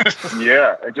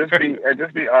 Yeah, and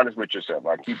just be honest with yourself.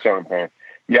 I keep telling parents,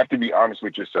 you have to be honest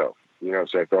with yourself. You know what I'm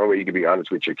saying? The only way you can be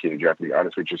honest with your kids, you have to be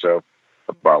honest with yourself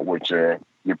about what your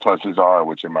pluses are,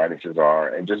 what your minuses are,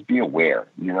 and just be aware,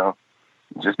 you know?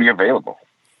 Just be available.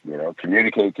 You know,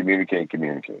 communicate.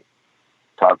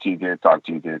 Talk to your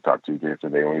kids, so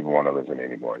they don't even want to listen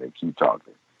anymore. They keep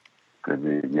talking. Because,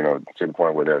 you know, to the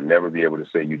point where they'll never be able to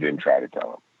say you didn't try to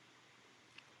tell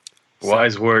them.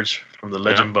 Wise words from the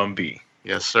legend Bun B.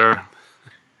 Yes, sir.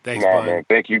 Thanks, Bun. Man.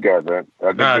 Thank you guys, man.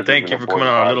 Thank you for coming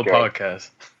on our little podcast.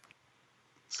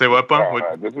 Say what,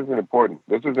 Bun? This is an important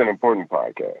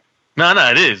podcast.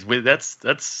 No, it is.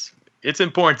 It's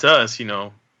important to us, you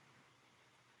know.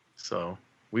 So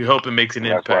we hope it makes an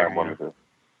impact.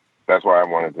 That's why I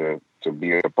wanted to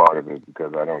be a part of it,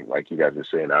 because I don't, like you guys are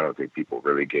saying, I don't think people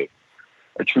really get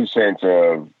a true sense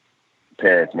of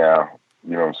parents now.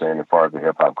 You know what I'm saying? As far as the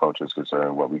hip hop culture is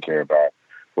concerned, what we care about,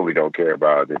 what we don't care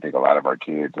about. They think a lot of our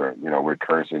kids are, we're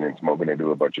cursing and smoking and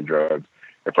do a bunch of drugs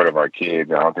in front of our kids.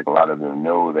 And I don't think a lot of them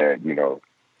know that,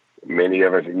 many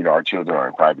of us, our children are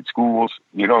in private schools.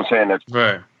 You know what I'm saying? That's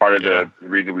Right. part of the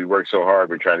reason we work so hard.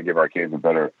 We're trying to give our kids a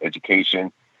better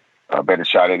education, a better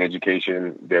shot at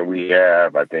education than we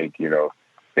have. I think,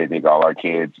 they think all our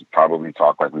kids probably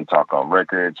talk like we talk on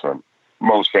records. From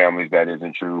most families, that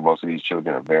isn't true. Most of these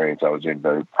children are very intelligent,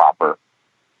 very proper,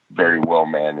 very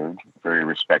well-mannered, very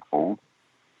respectful.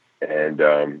 And,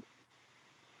 so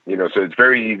it's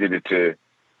very easy to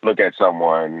look at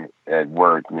someone at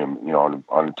work,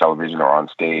 on television or on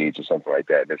stage or something like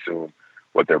that and assume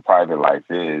what their private life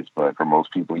is. But for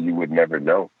most people, you would never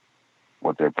know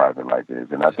what their private life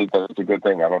is. And I think that's a good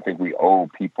thing. I don't think we owe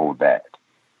people that.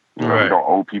 Right. We don't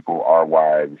owe people our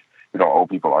wives. We don't owe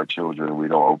people our children. We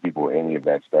don't owe people any of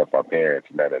that stuff, our parents,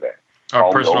 none of that. Our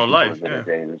all personal life.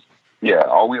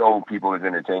 All we owe people as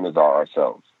entertainers are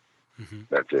ourselves. Mm-hmm.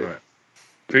 That's it. Right.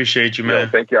 Appreciate you, man.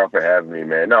 Thank y'all for having me,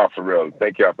 man. No, for real.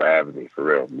 Thank y'all for having me, for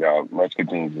real. Y'all, much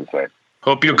continues to say.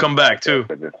 Hope you'll come back, too.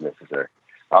 It's necessary.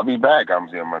 I'll be back.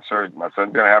 My son's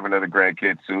going to have another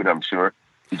grandkid soon, I'm sure.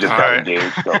 He just got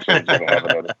engaged, so I'm sure he's going to have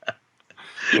another.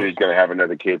 He's going to have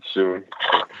another kid soon.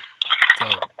 So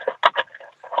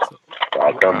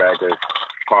I'll come back and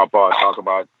pop on, talk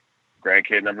about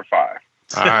grandkid number 5.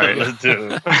 All right. Let's do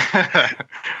it.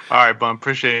 All right, Bum.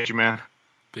 Appreciate you, man.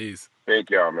 Peace. Thank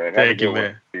y'all, man. Thank you,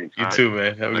 man. You too,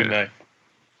 man. Have a good night.